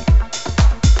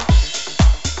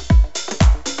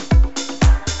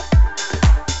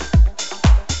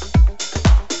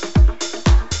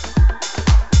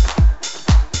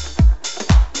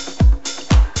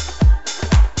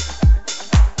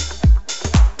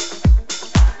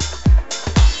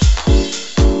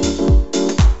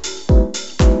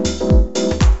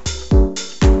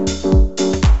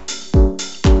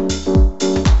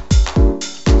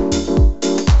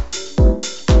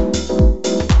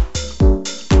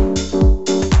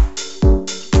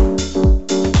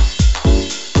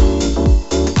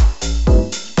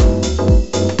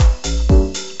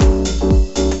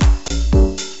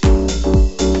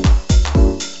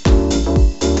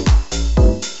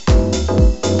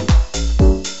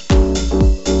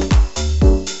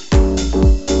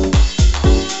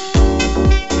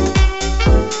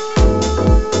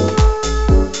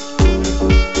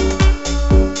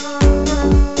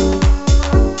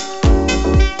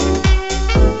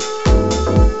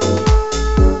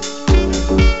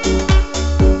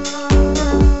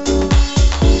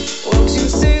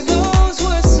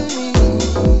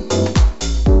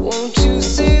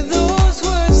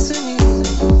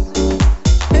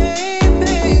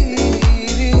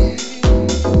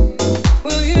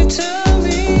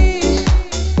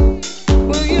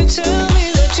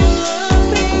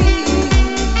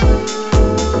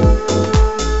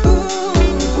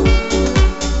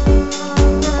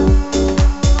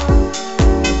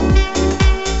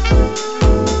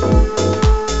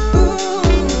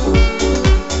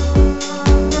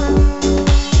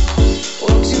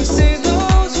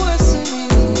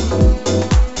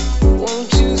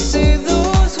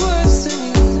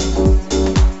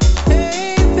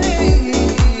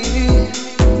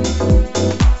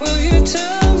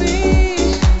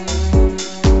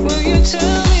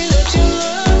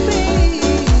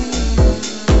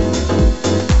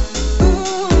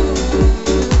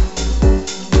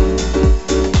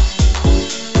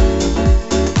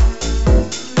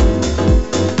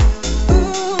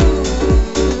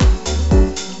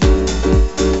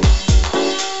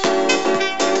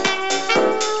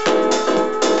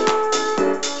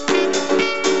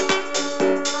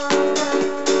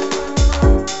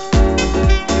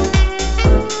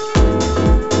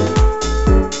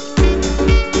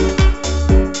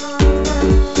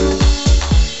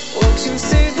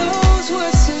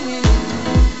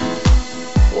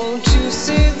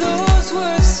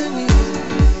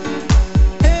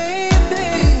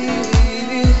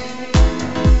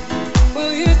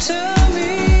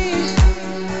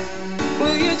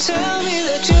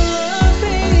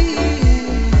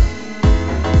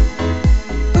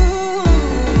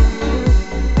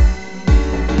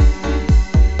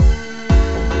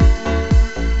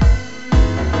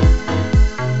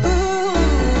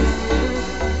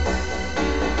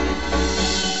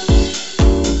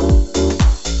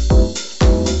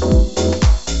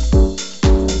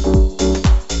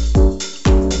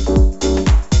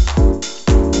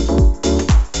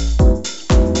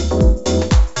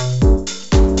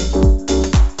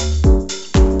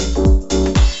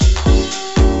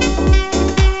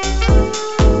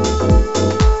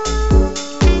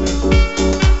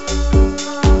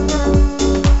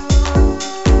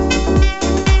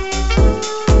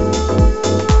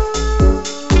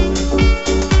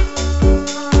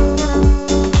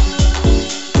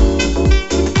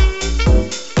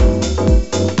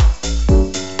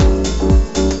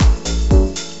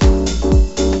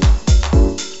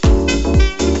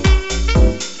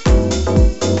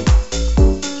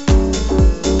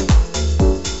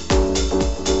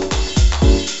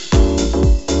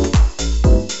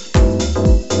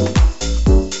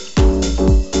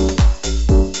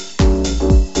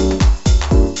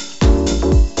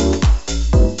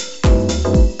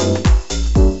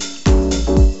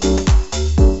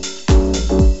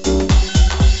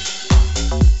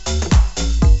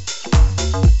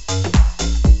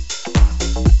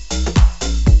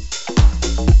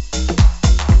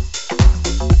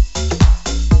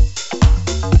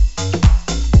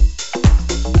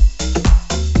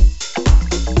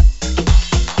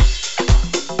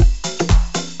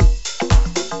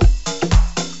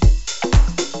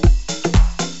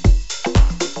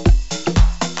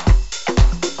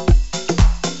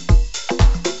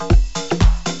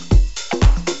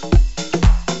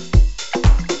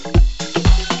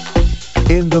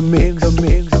 in the mix.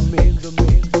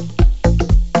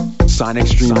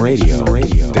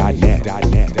 SonicStreamRadio.net.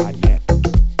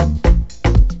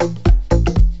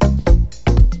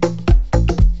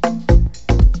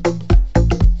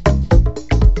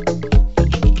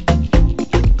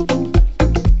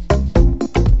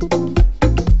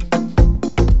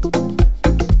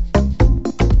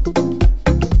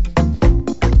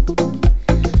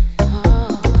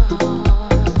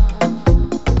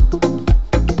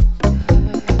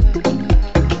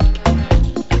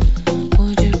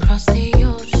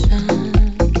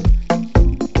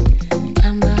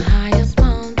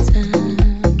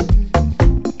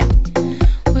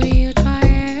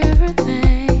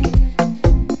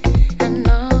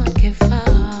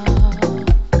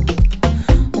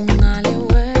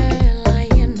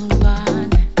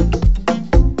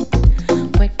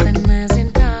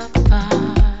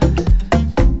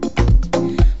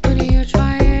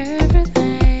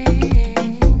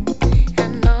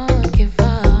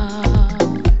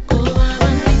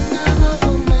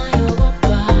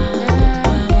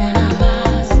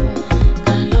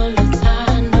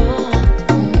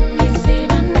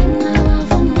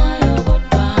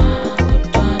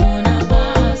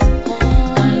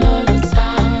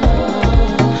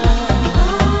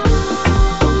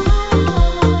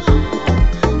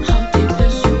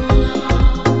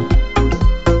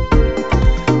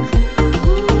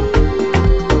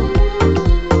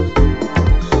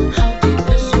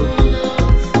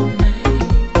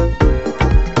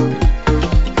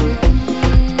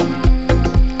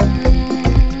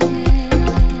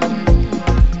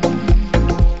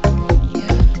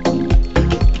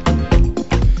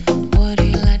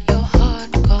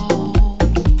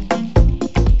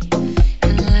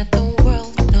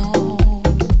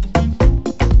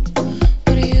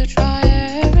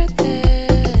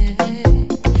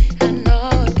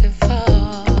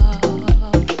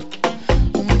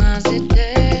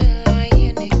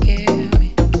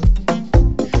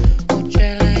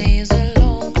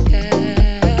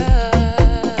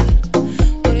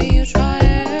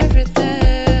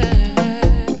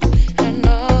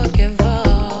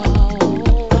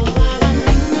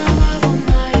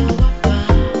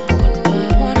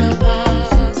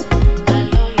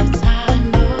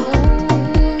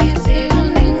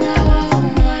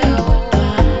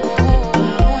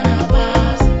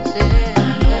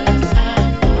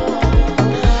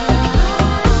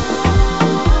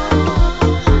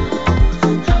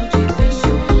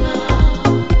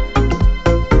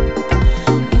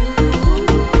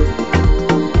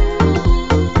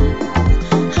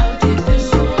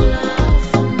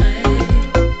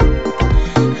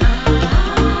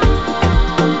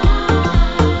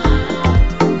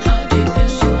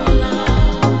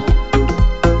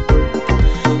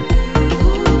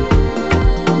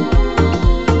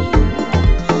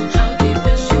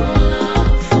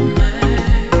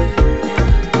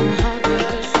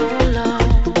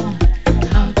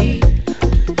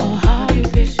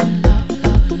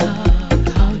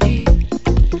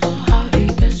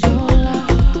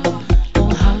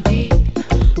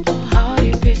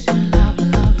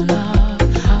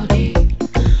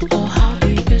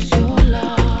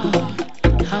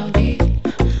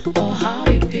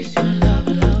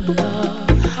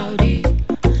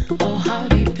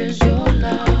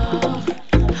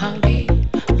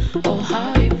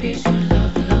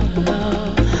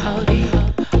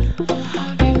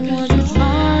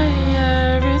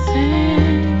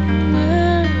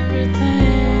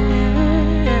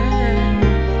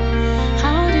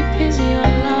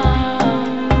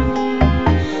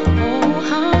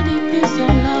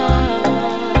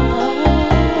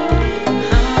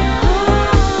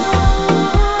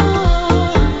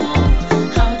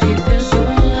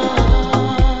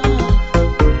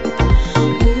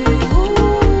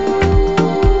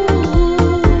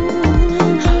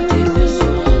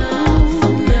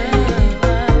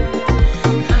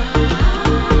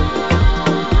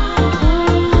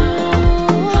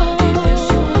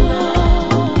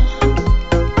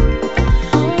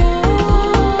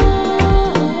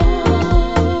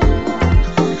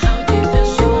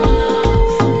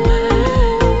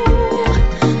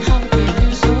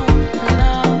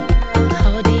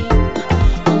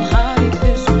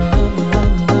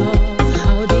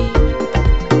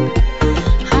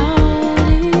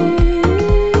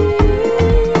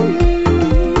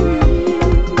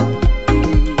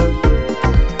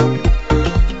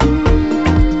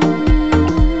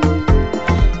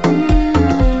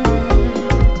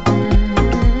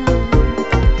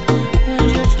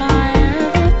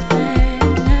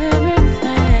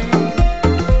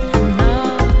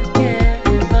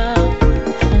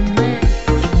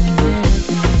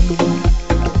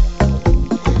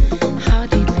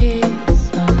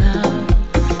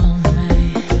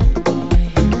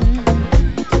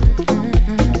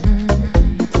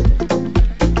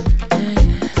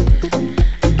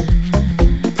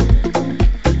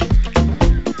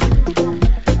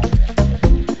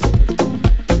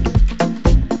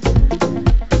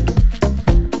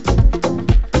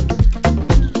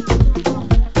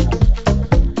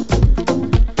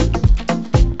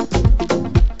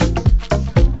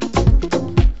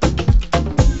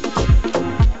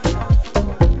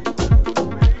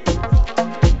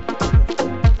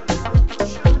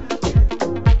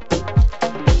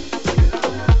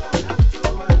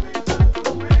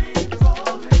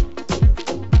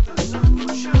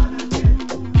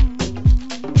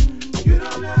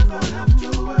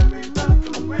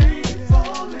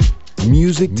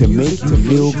 Music to make you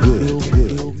feel good.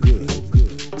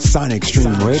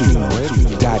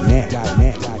 SonicStreamRadio.net.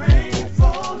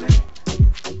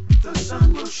 The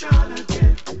sun will shine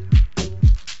again.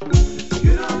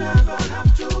 You don't ever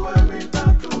have to worry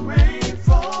about the rain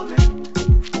falling.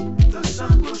 The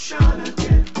sun will shine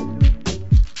again.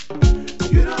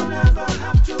 You don't ever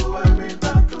have to worry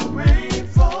about the rain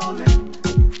falling.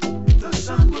 The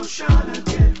sun will shine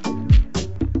again.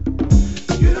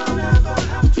 You don't ever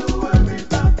have to worry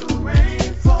about the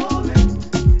rain falling.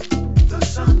 The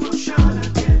sun will shine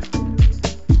again.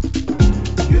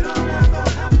 You don't ever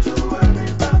have to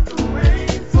worry about the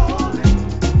rain falling.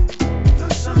 The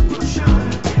sun will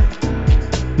shine again.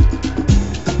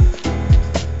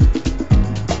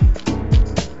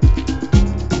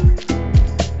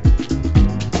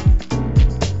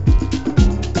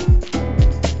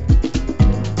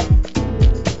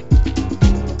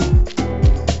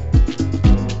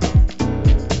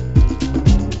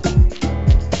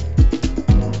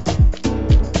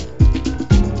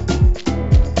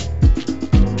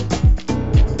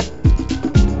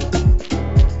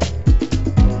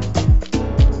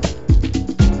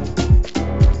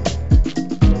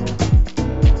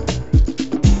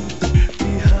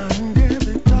 Behind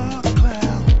every dark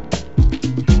cloud,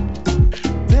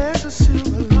 there's a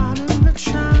silver lining that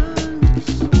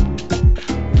shines.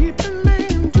 Weeping may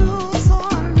endure for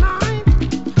a night,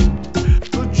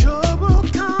 but joy will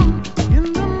come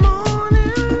in the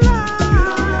morning light. You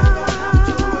don't ever have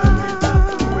to worry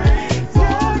about the rain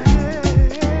falling.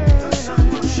 The sun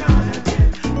will shine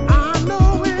again. I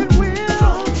know it will.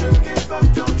 Don't you give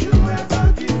up, don't you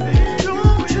ever give in.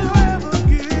 Don't you ever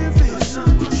give in. The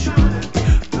sun will shine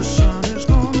again. The sun is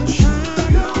gonna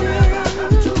shine. You don't ever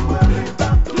have to worry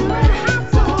about the rain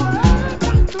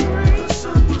falling. The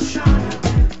sun will shine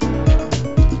again.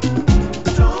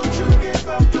 Don't you give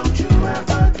up, don't you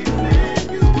ever give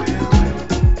in. You will win.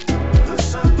 The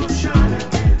sun will shine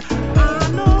again.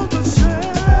 I know the sun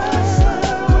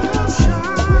will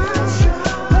shine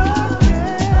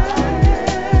again.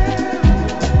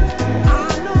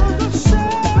 I know the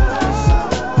sun will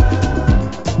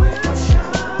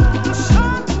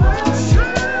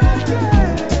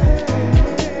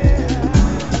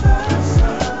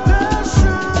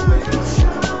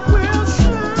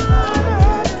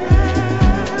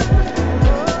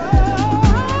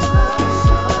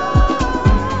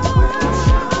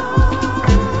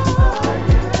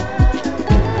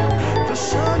The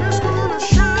sun is gonna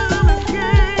shine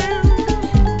again.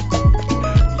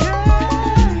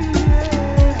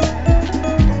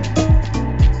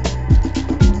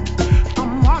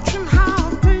 I'm watching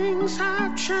how things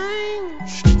have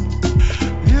changed.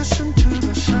 Listen to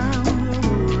the sound of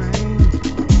the rain.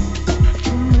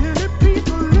 Too many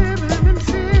people living in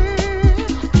fear,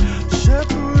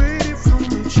 separated from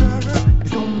each other.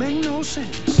 It don't make no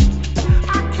sense.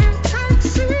 I can't take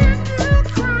seeing you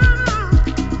cry,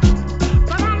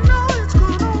 but I know it's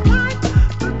gonna wipe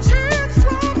the tears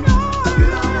from your eyes.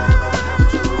 You don't ever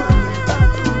have to worry about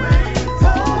the rain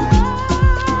falling.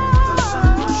 The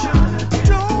sun will shine again.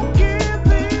 Don't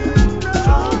give in, no.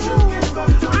 Don't you give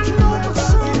up, don't you ever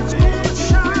give in.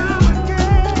 Shine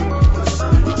again. The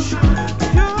sun will shine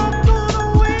again. You're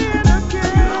gonna win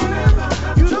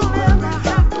again. You don't ever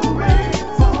have to rain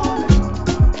falling.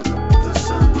 The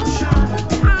sun will shine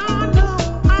again. I know.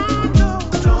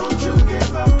 Don't you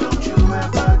give up, don't you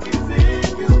ever give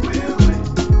in. You will win.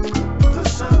 The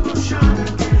sun will shine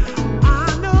again.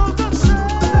 I know the sun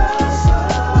will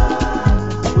shine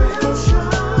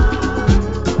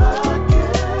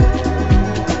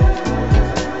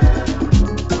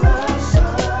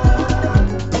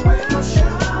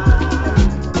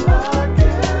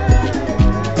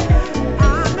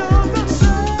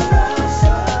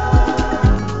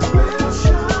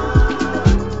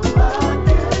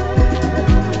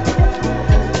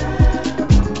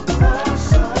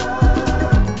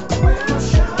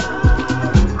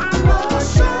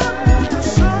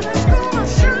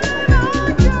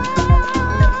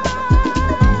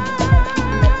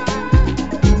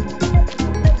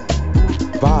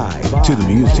Vibe to the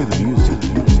music.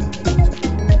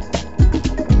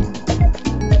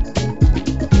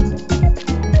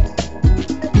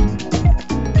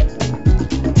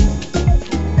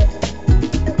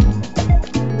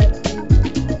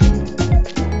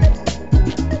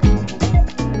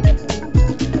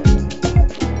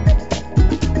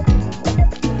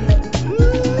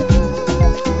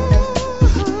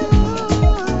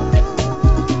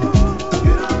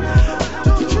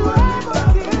 Don't you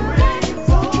ever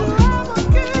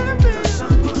give in.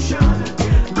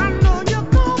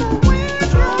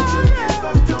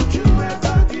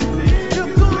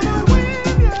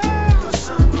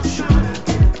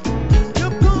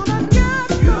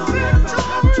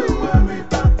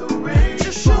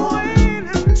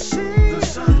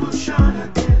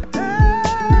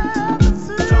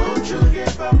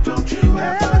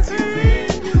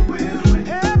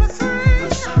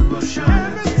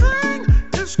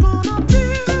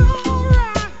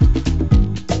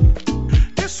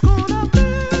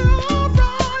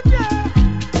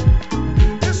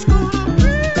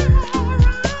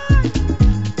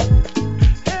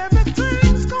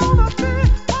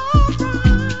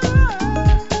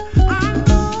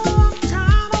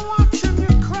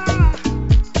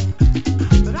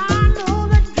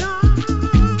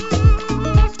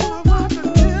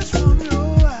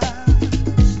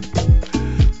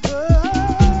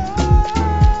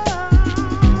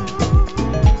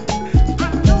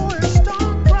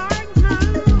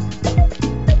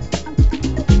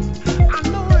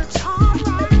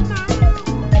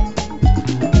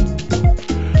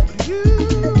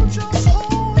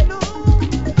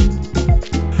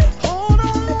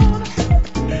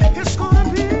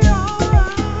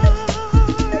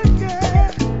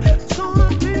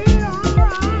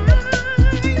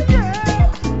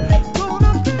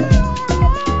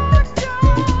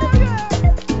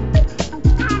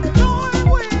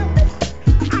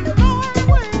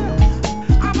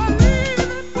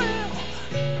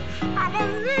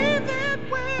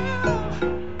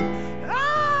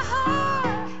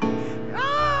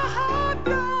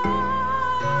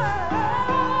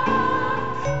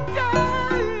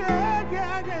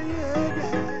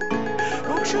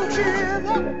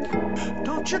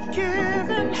 what you're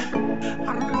giving,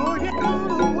 I know you're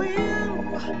gonna win.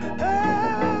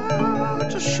 Oh,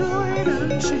 just show it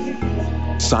and see.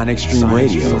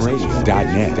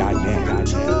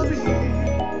 SonicStreamRadio.net.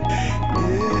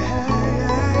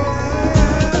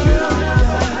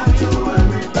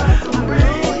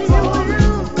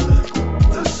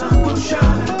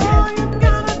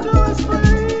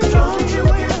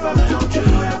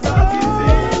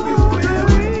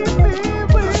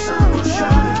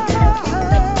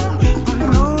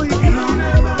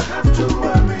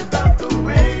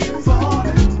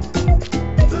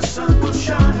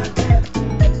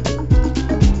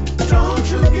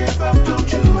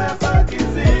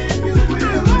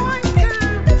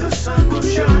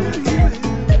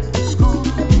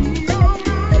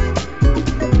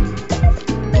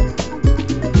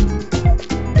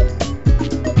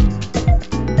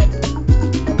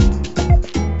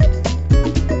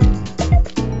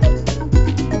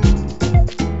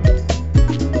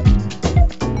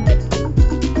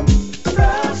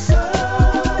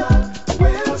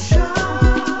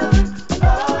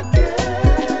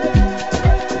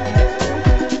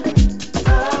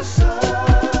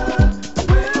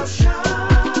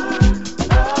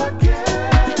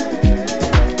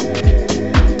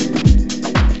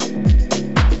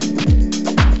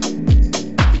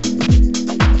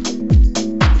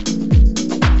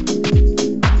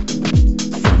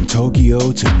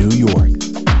 Tokyo to New York.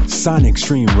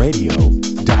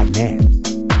 SonicStreamRadio.net.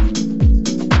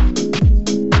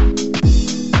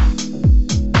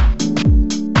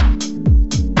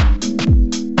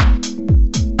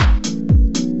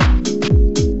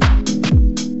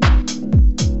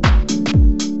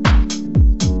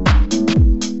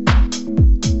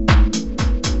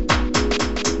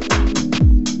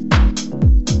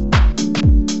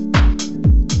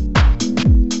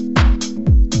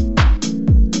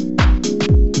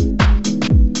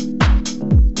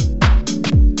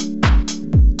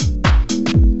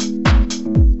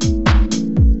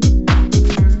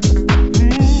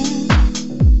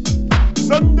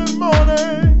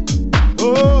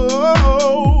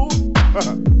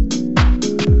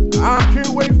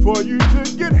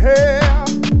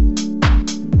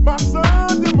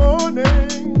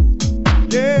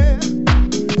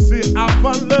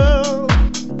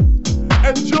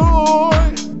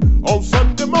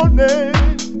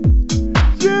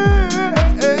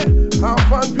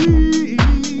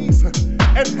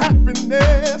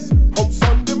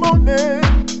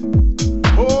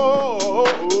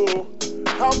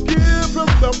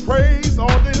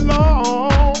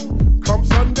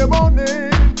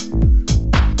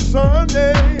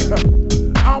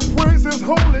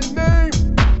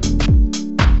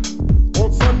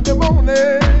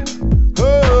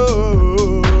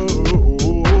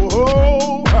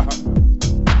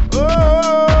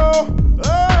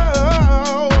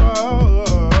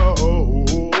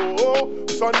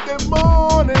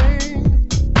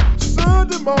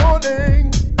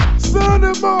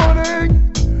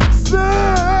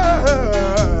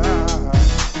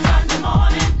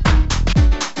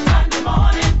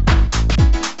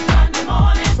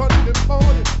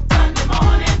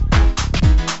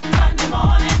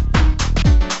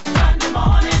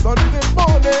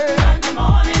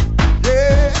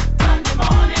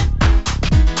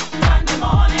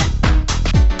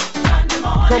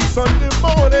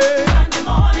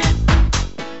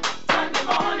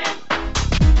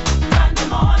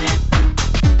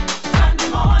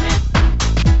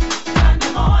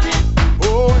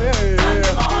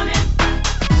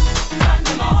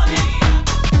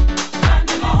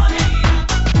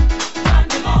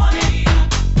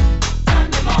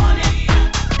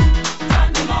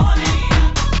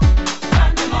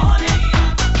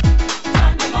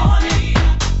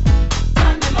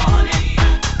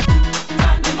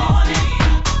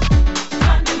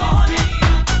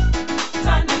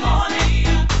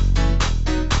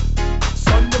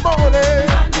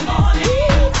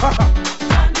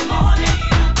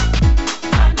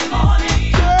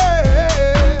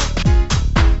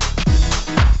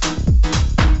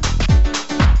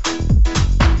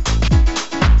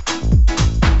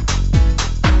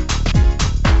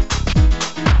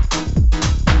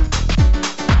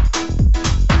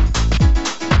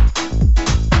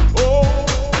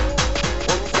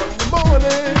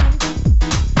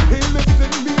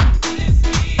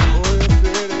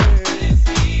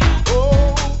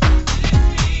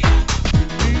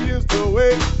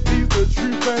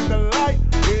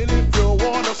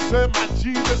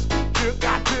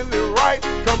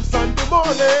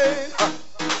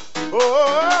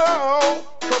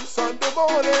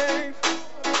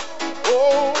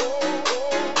 Oh,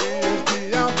 he is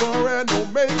the Alpha and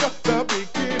Omega, the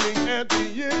beginning.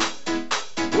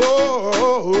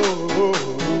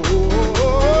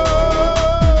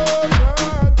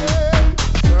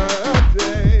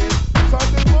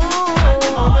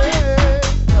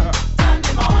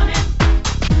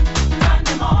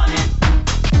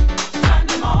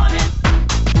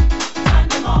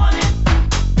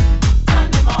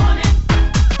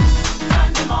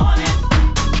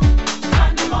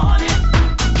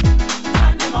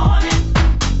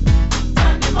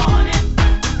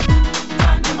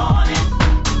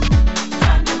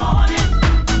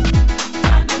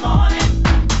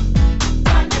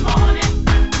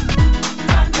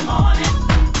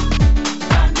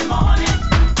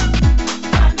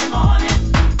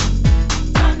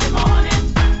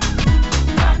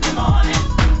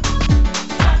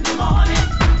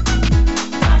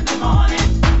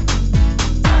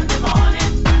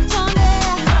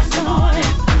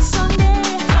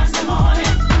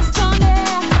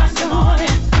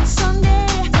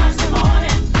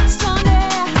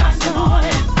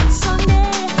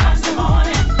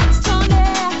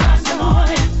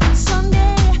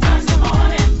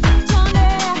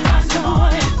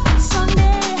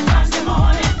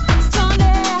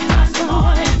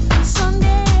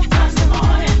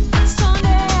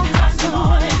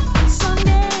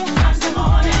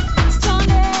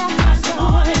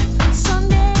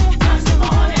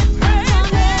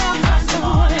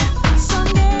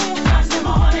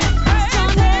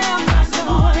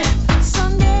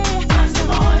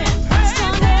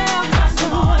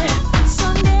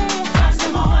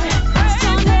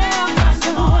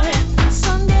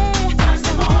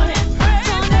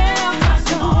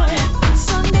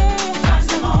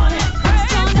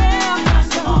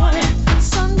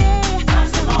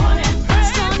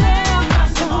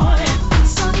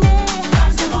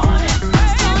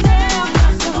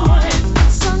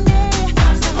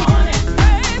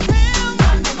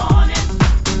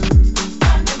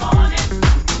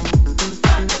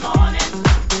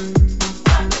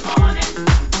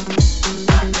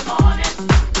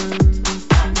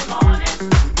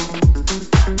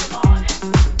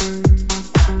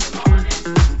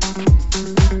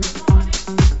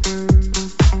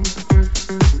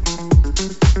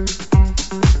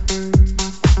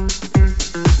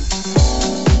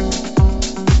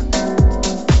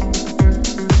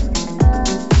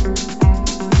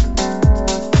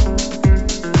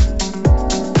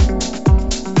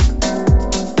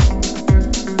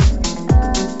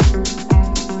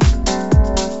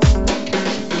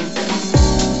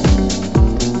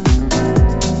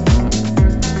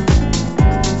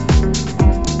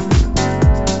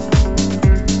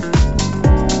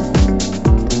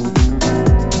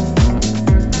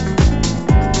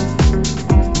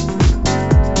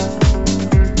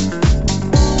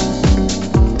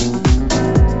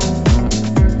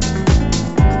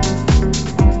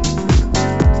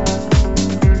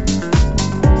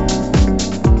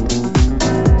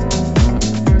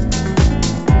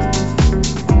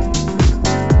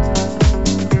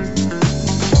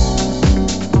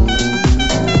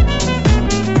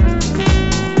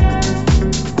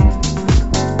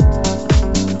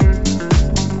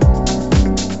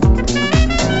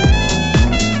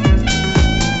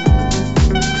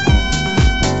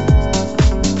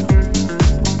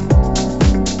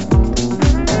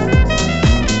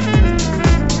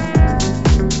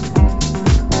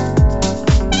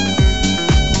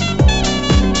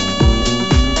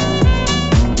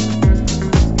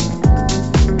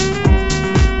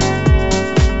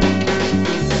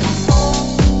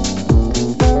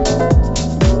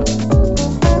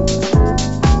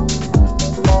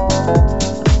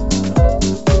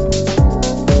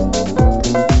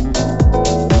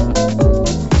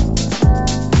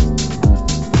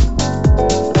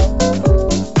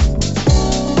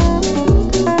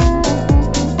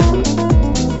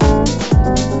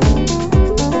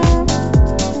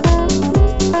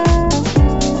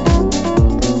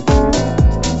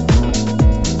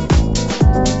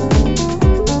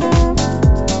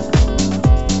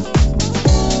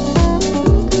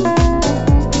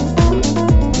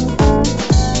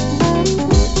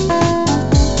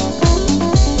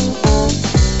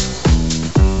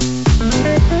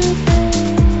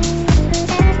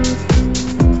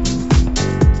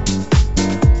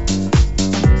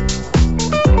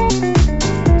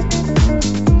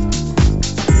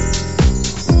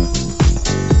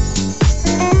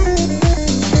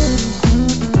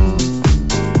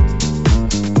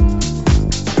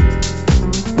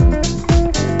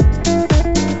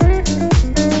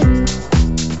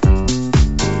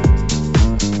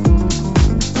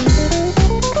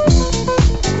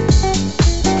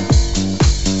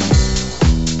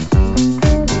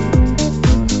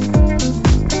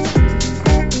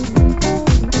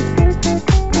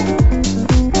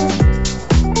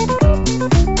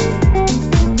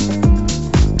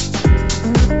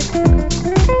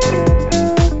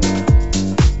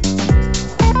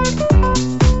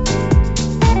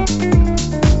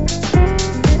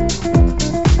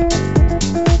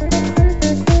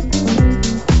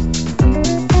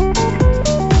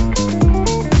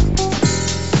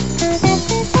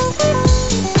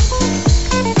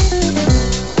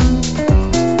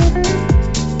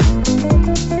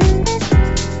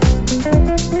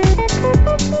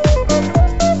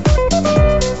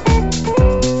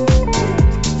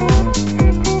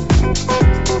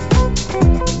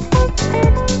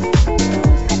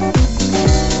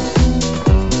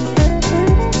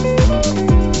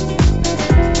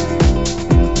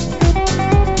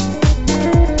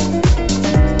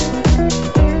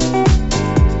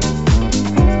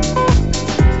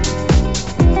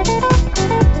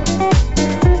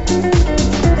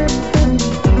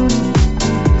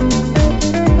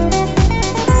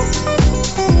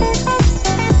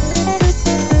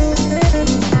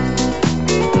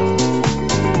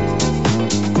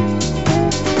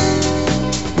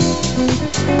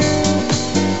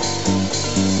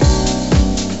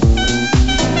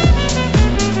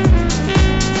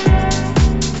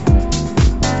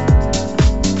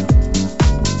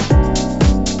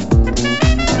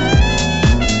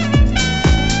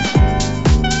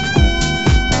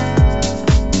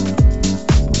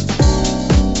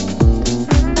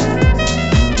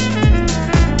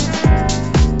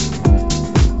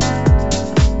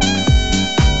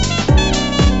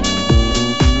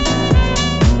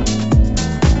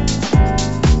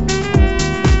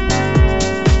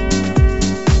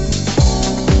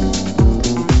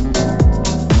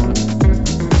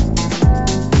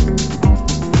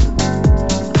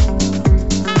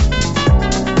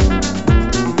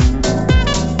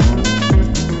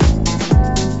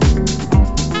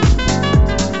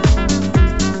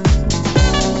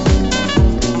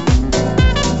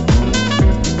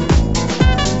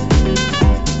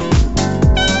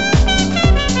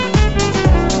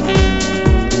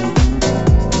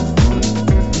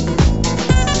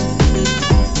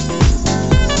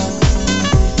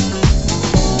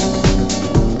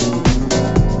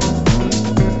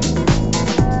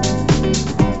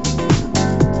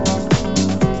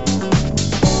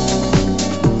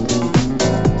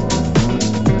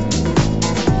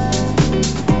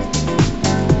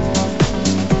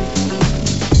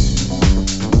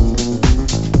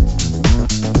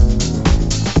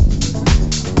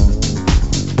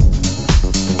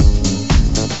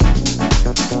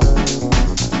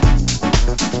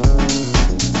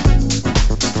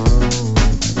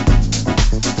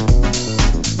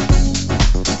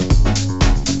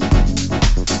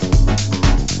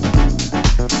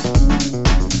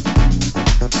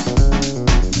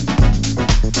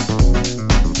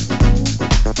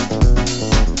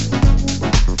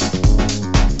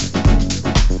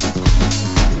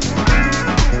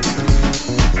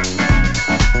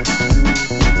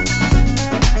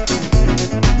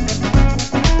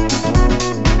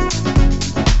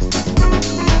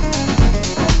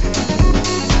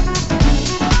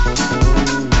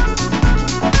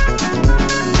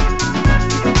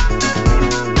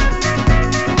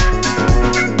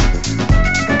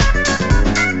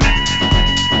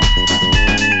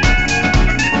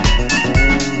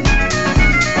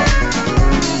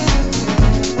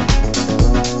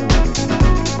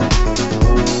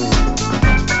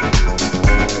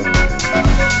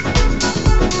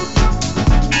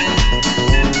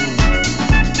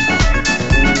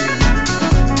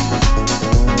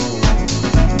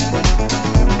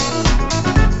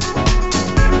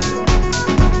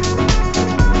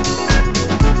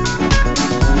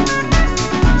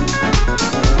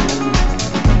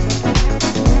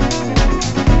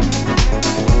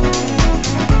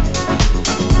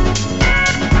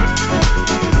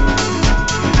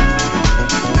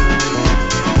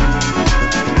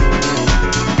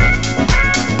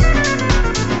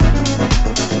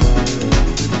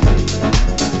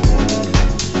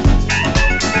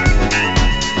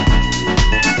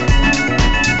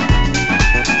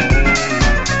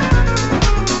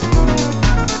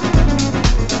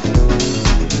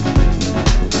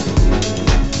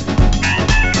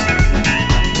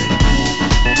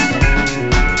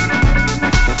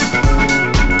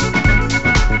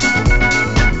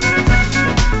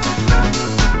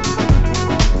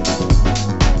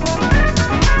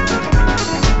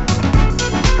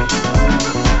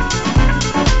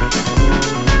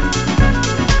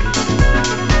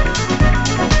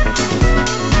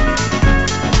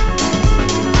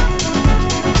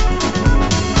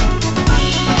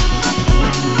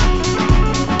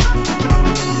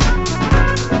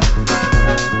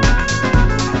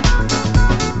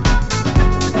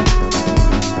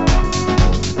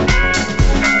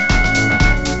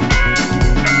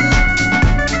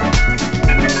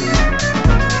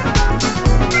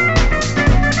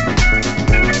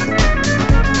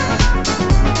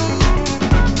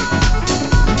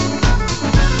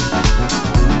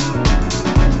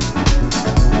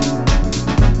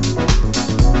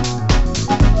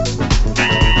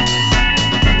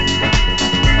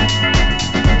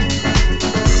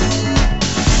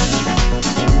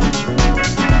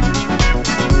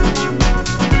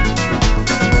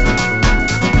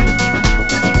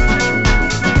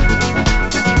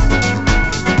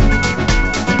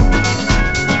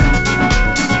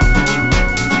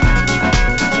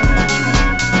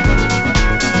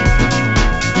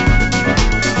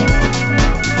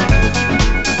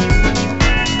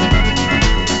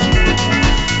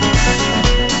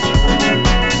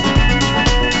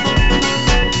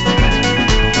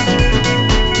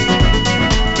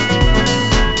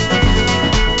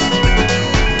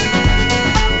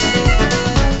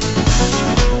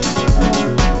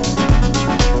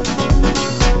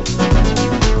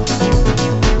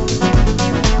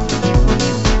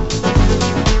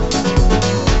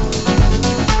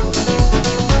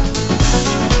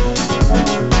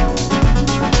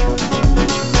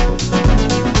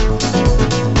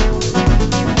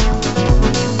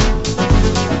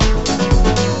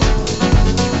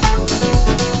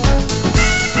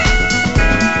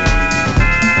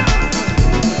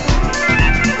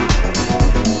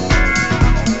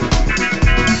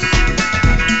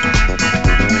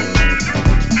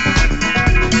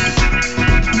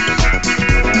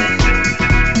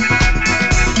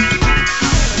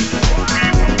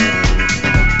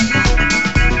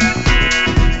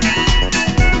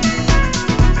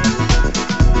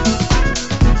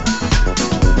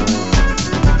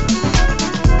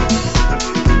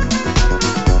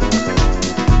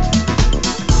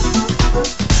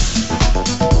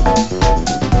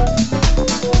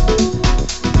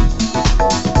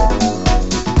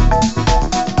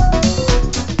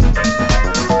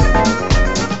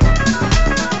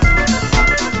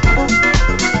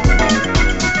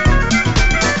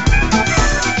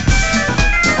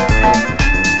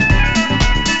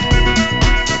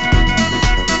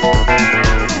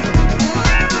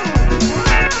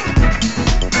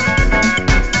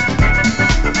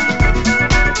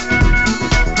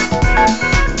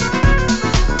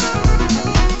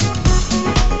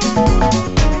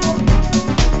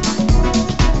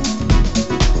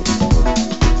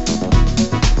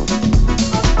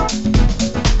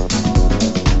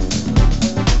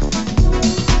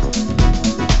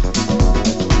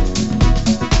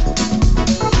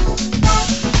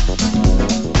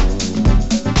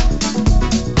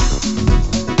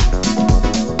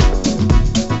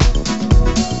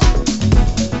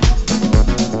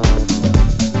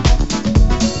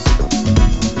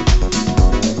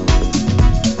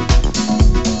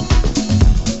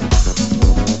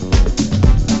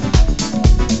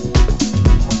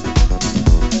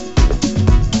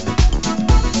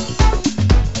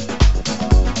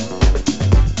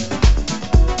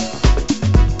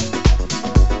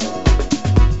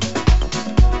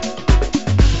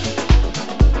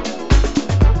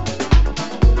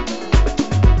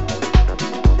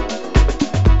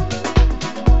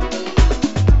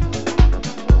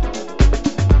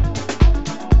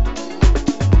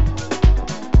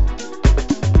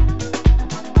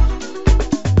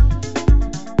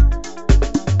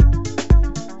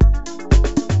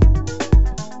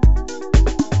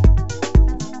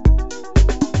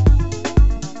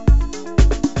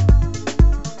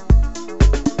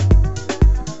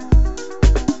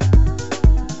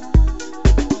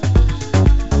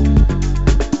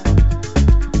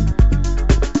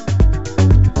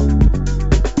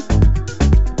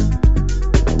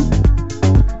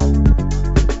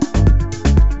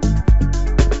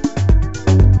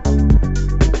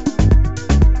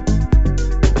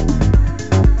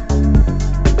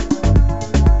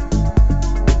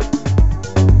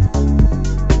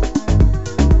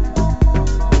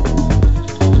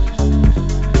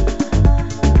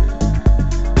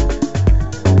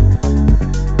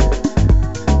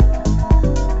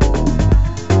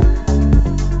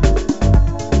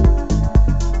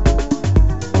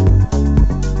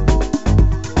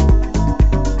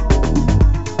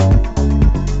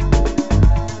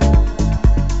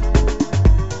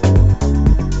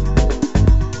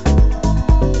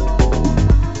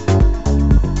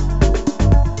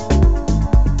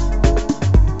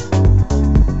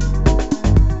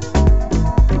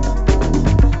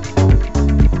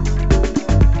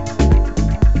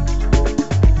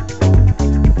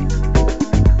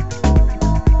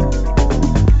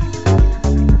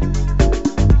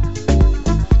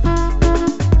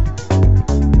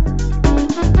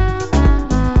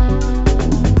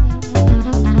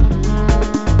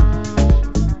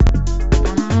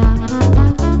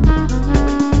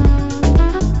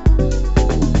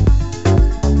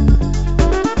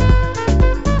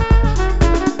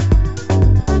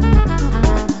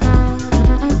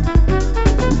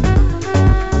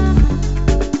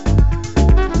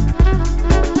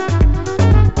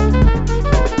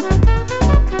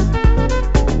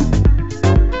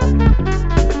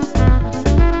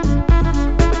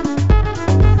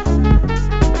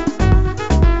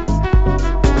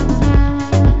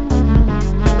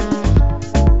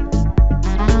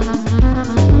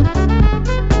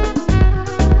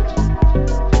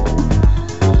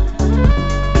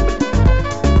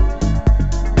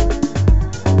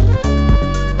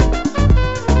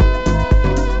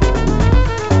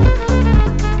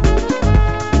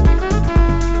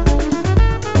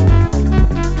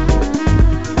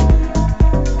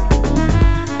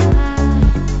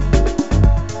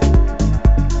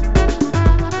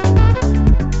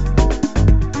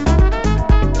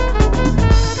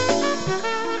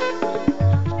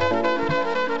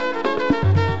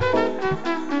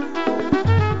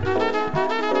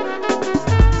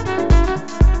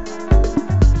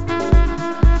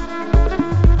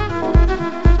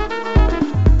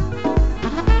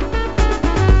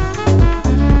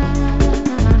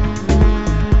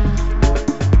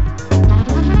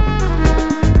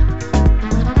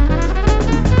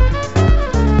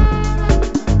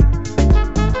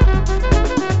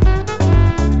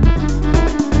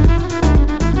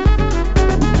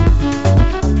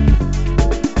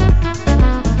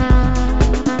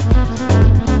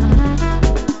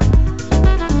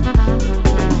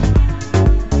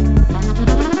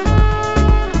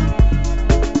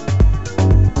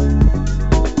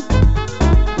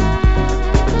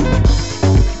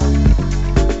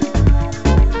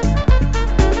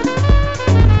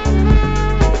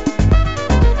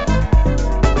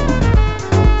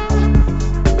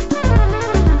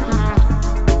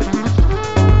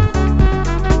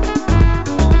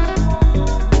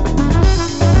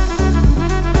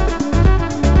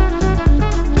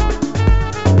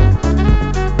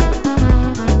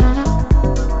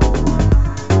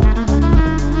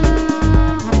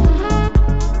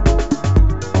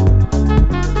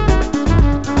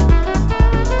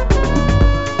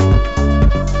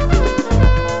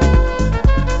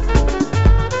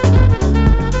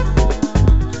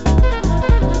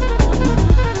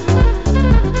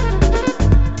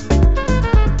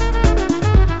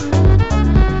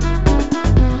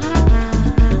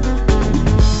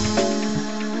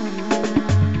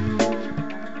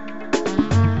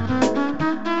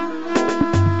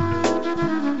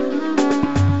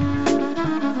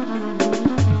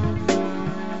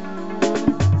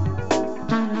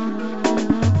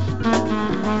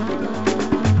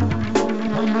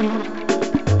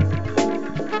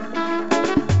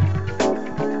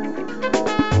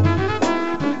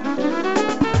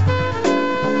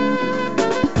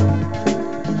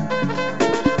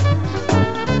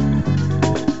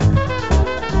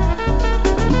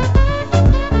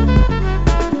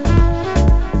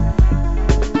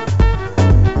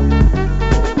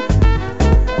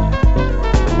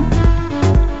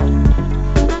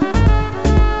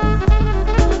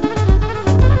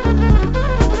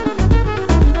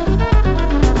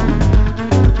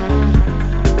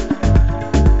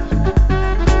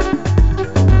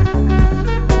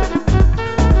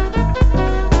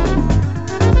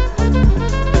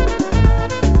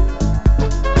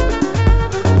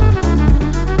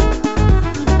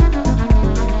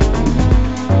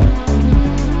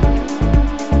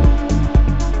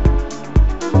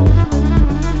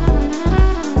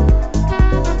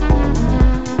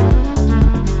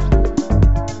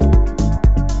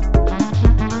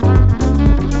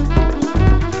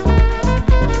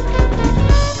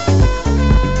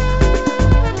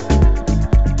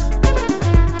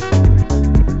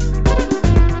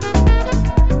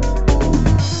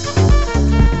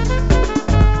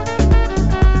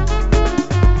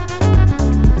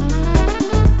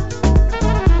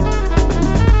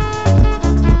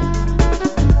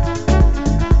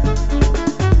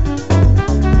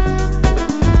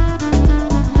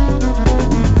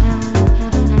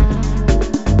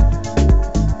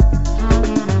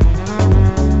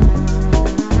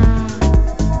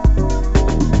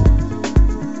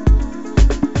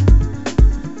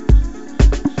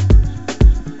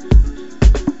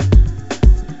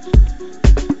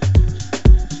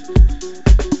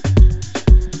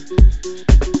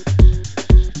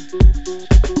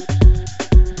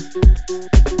 From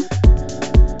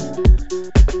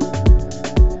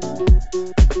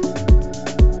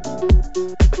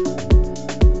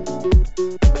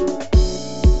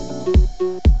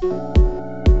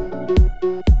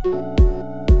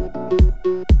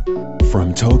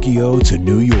Tokyo to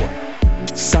New York,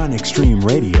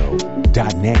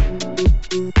 SonicStreamRadio.net.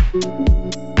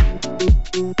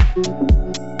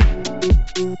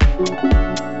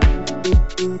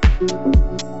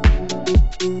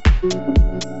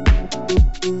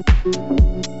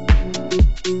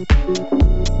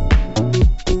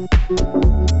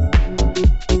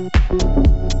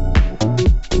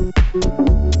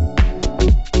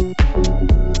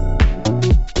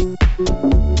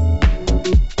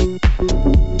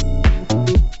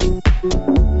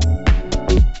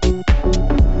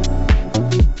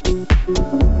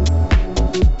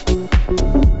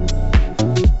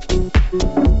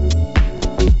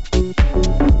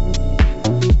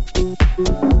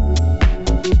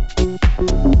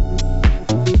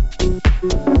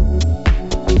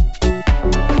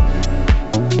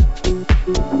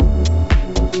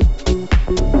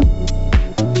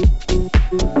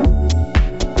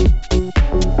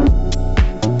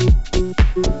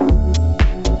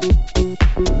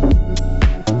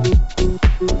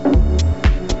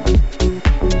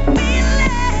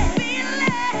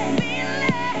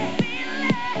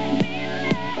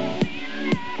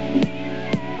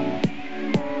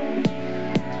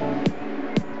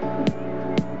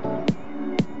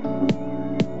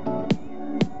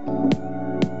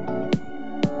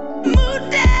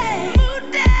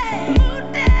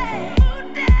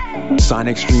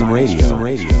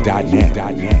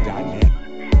 SonicStreamRadio.net.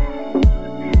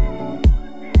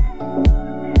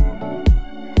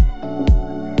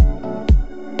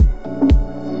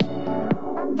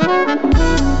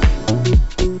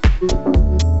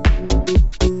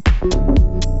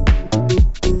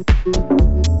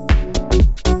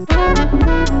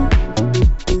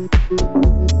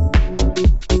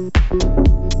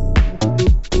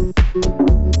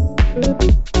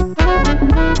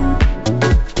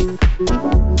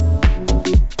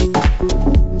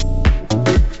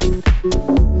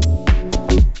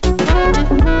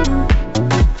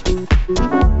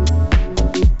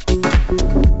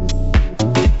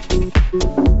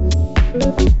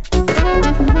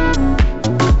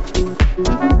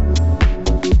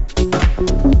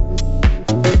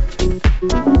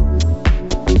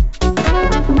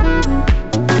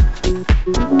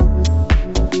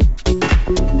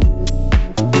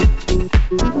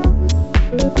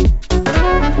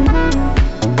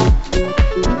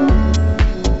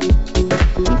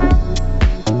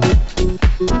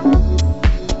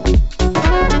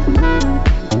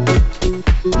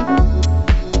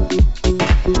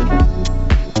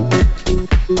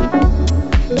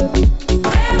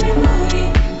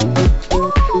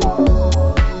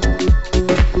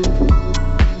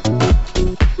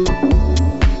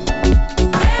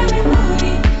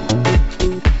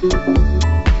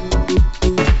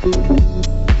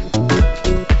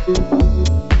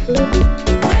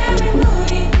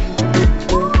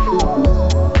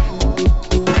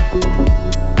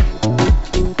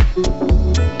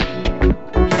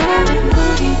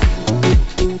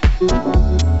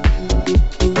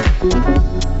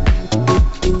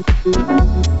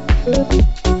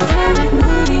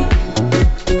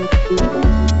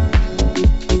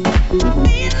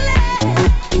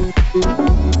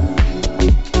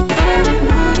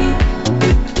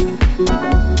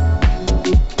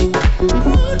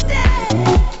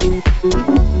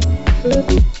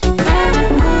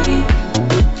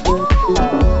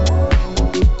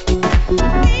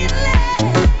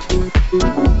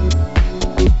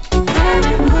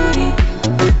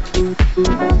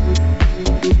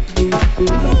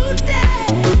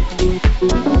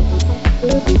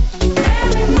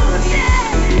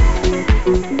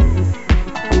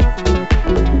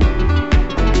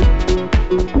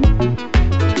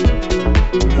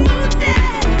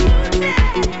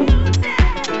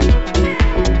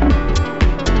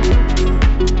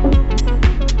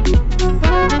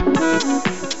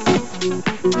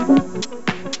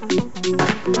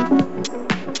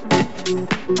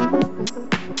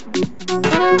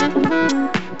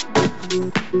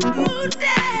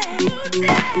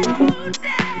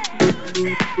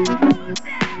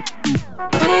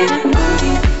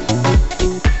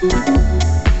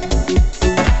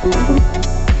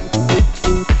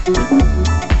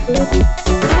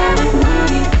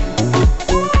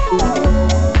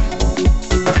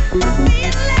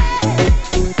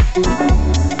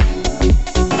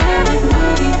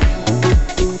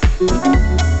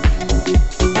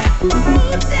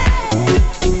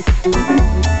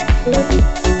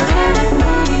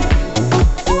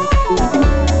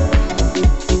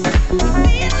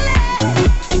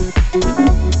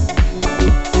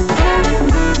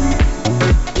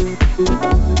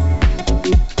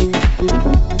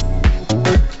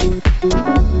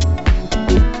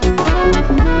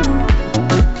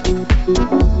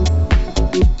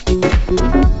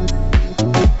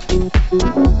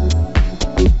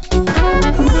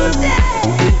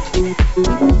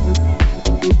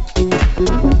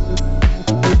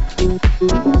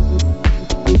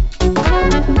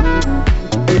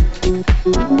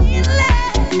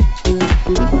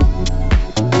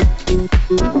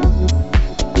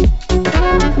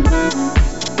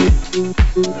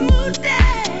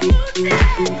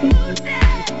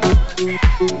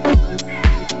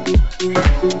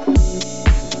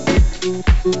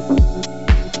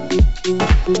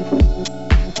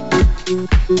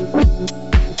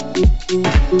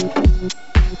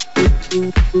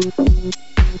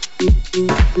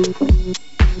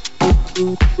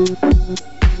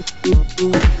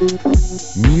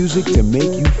 Music to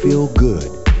make you feel good.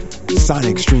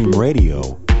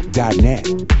 SonicStreamRadio.net.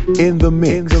 In the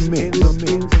mix.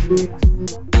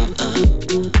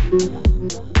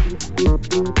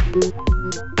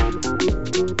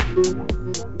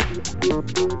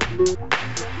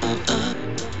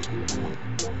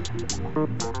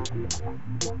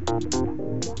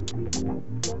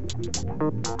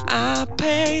 I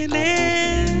paid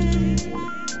it.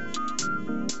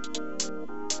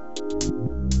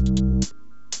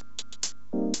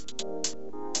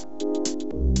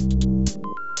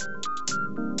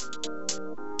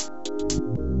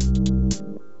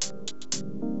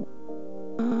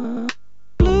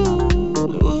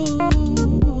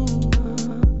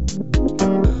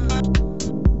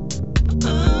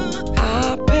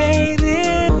 I paid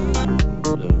it.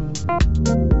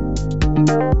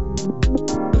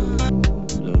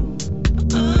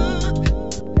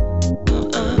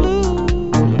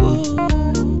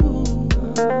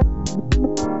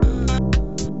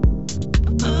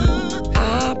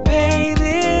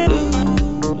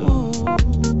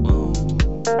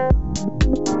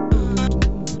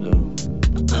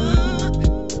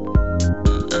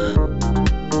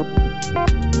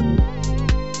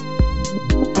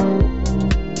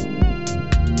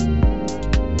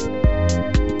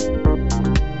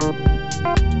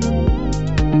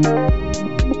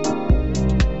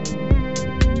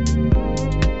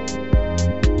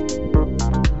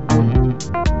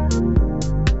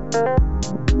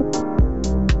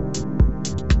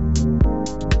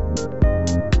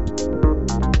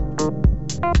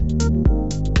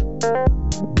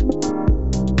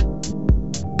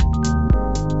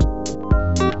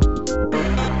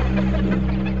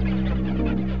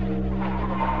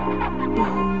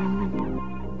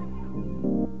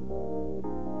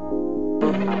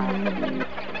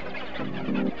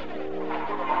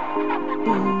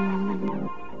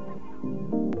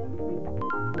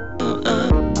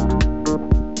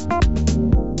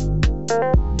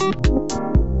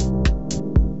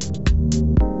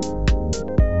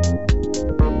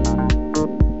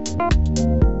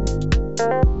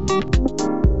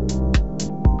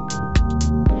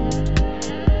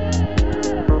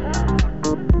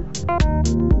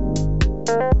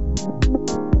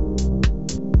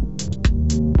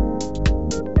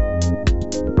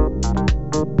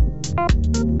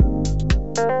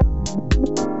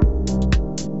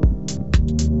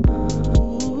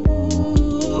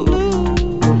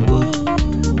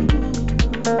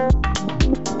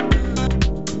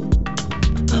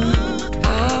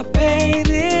 I paid it. I paid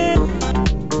it.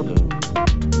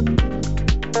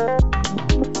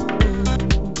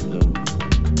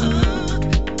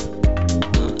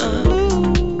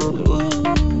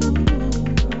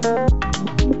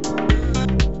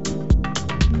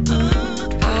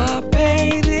 I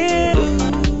paid it.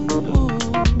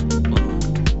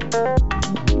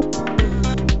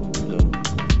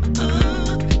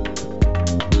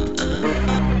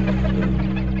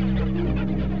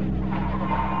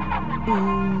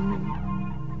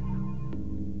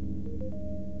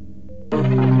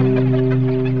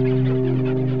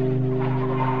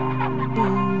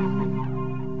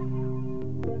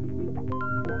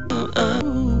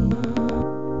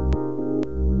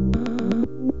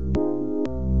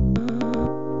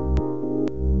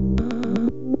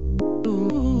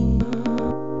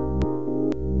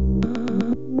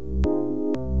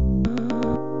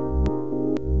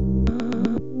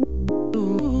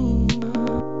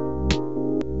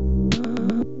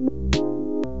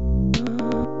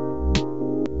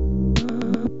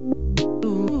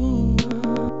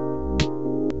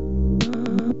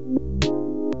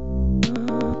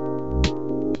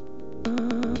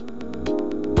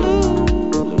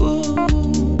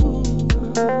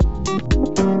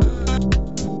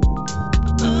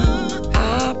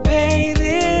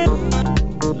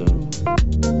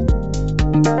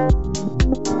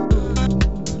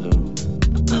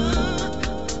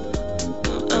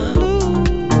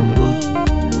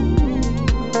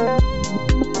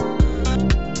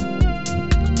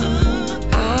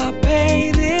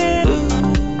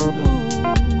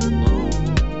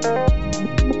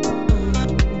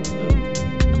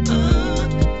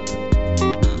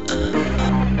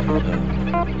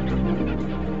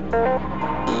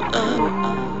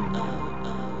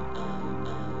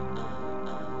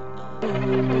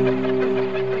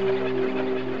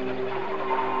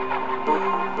 You're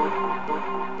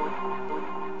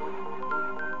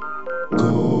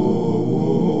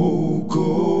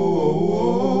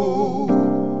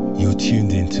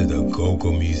tuned into the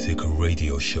Go-Go Music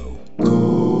Radio Show.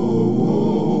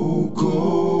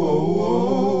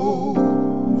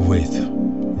 With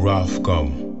Ralph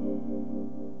Gum.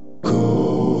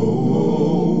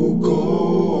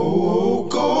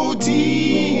 Go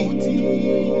deep.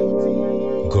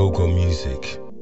 Go-Go Music.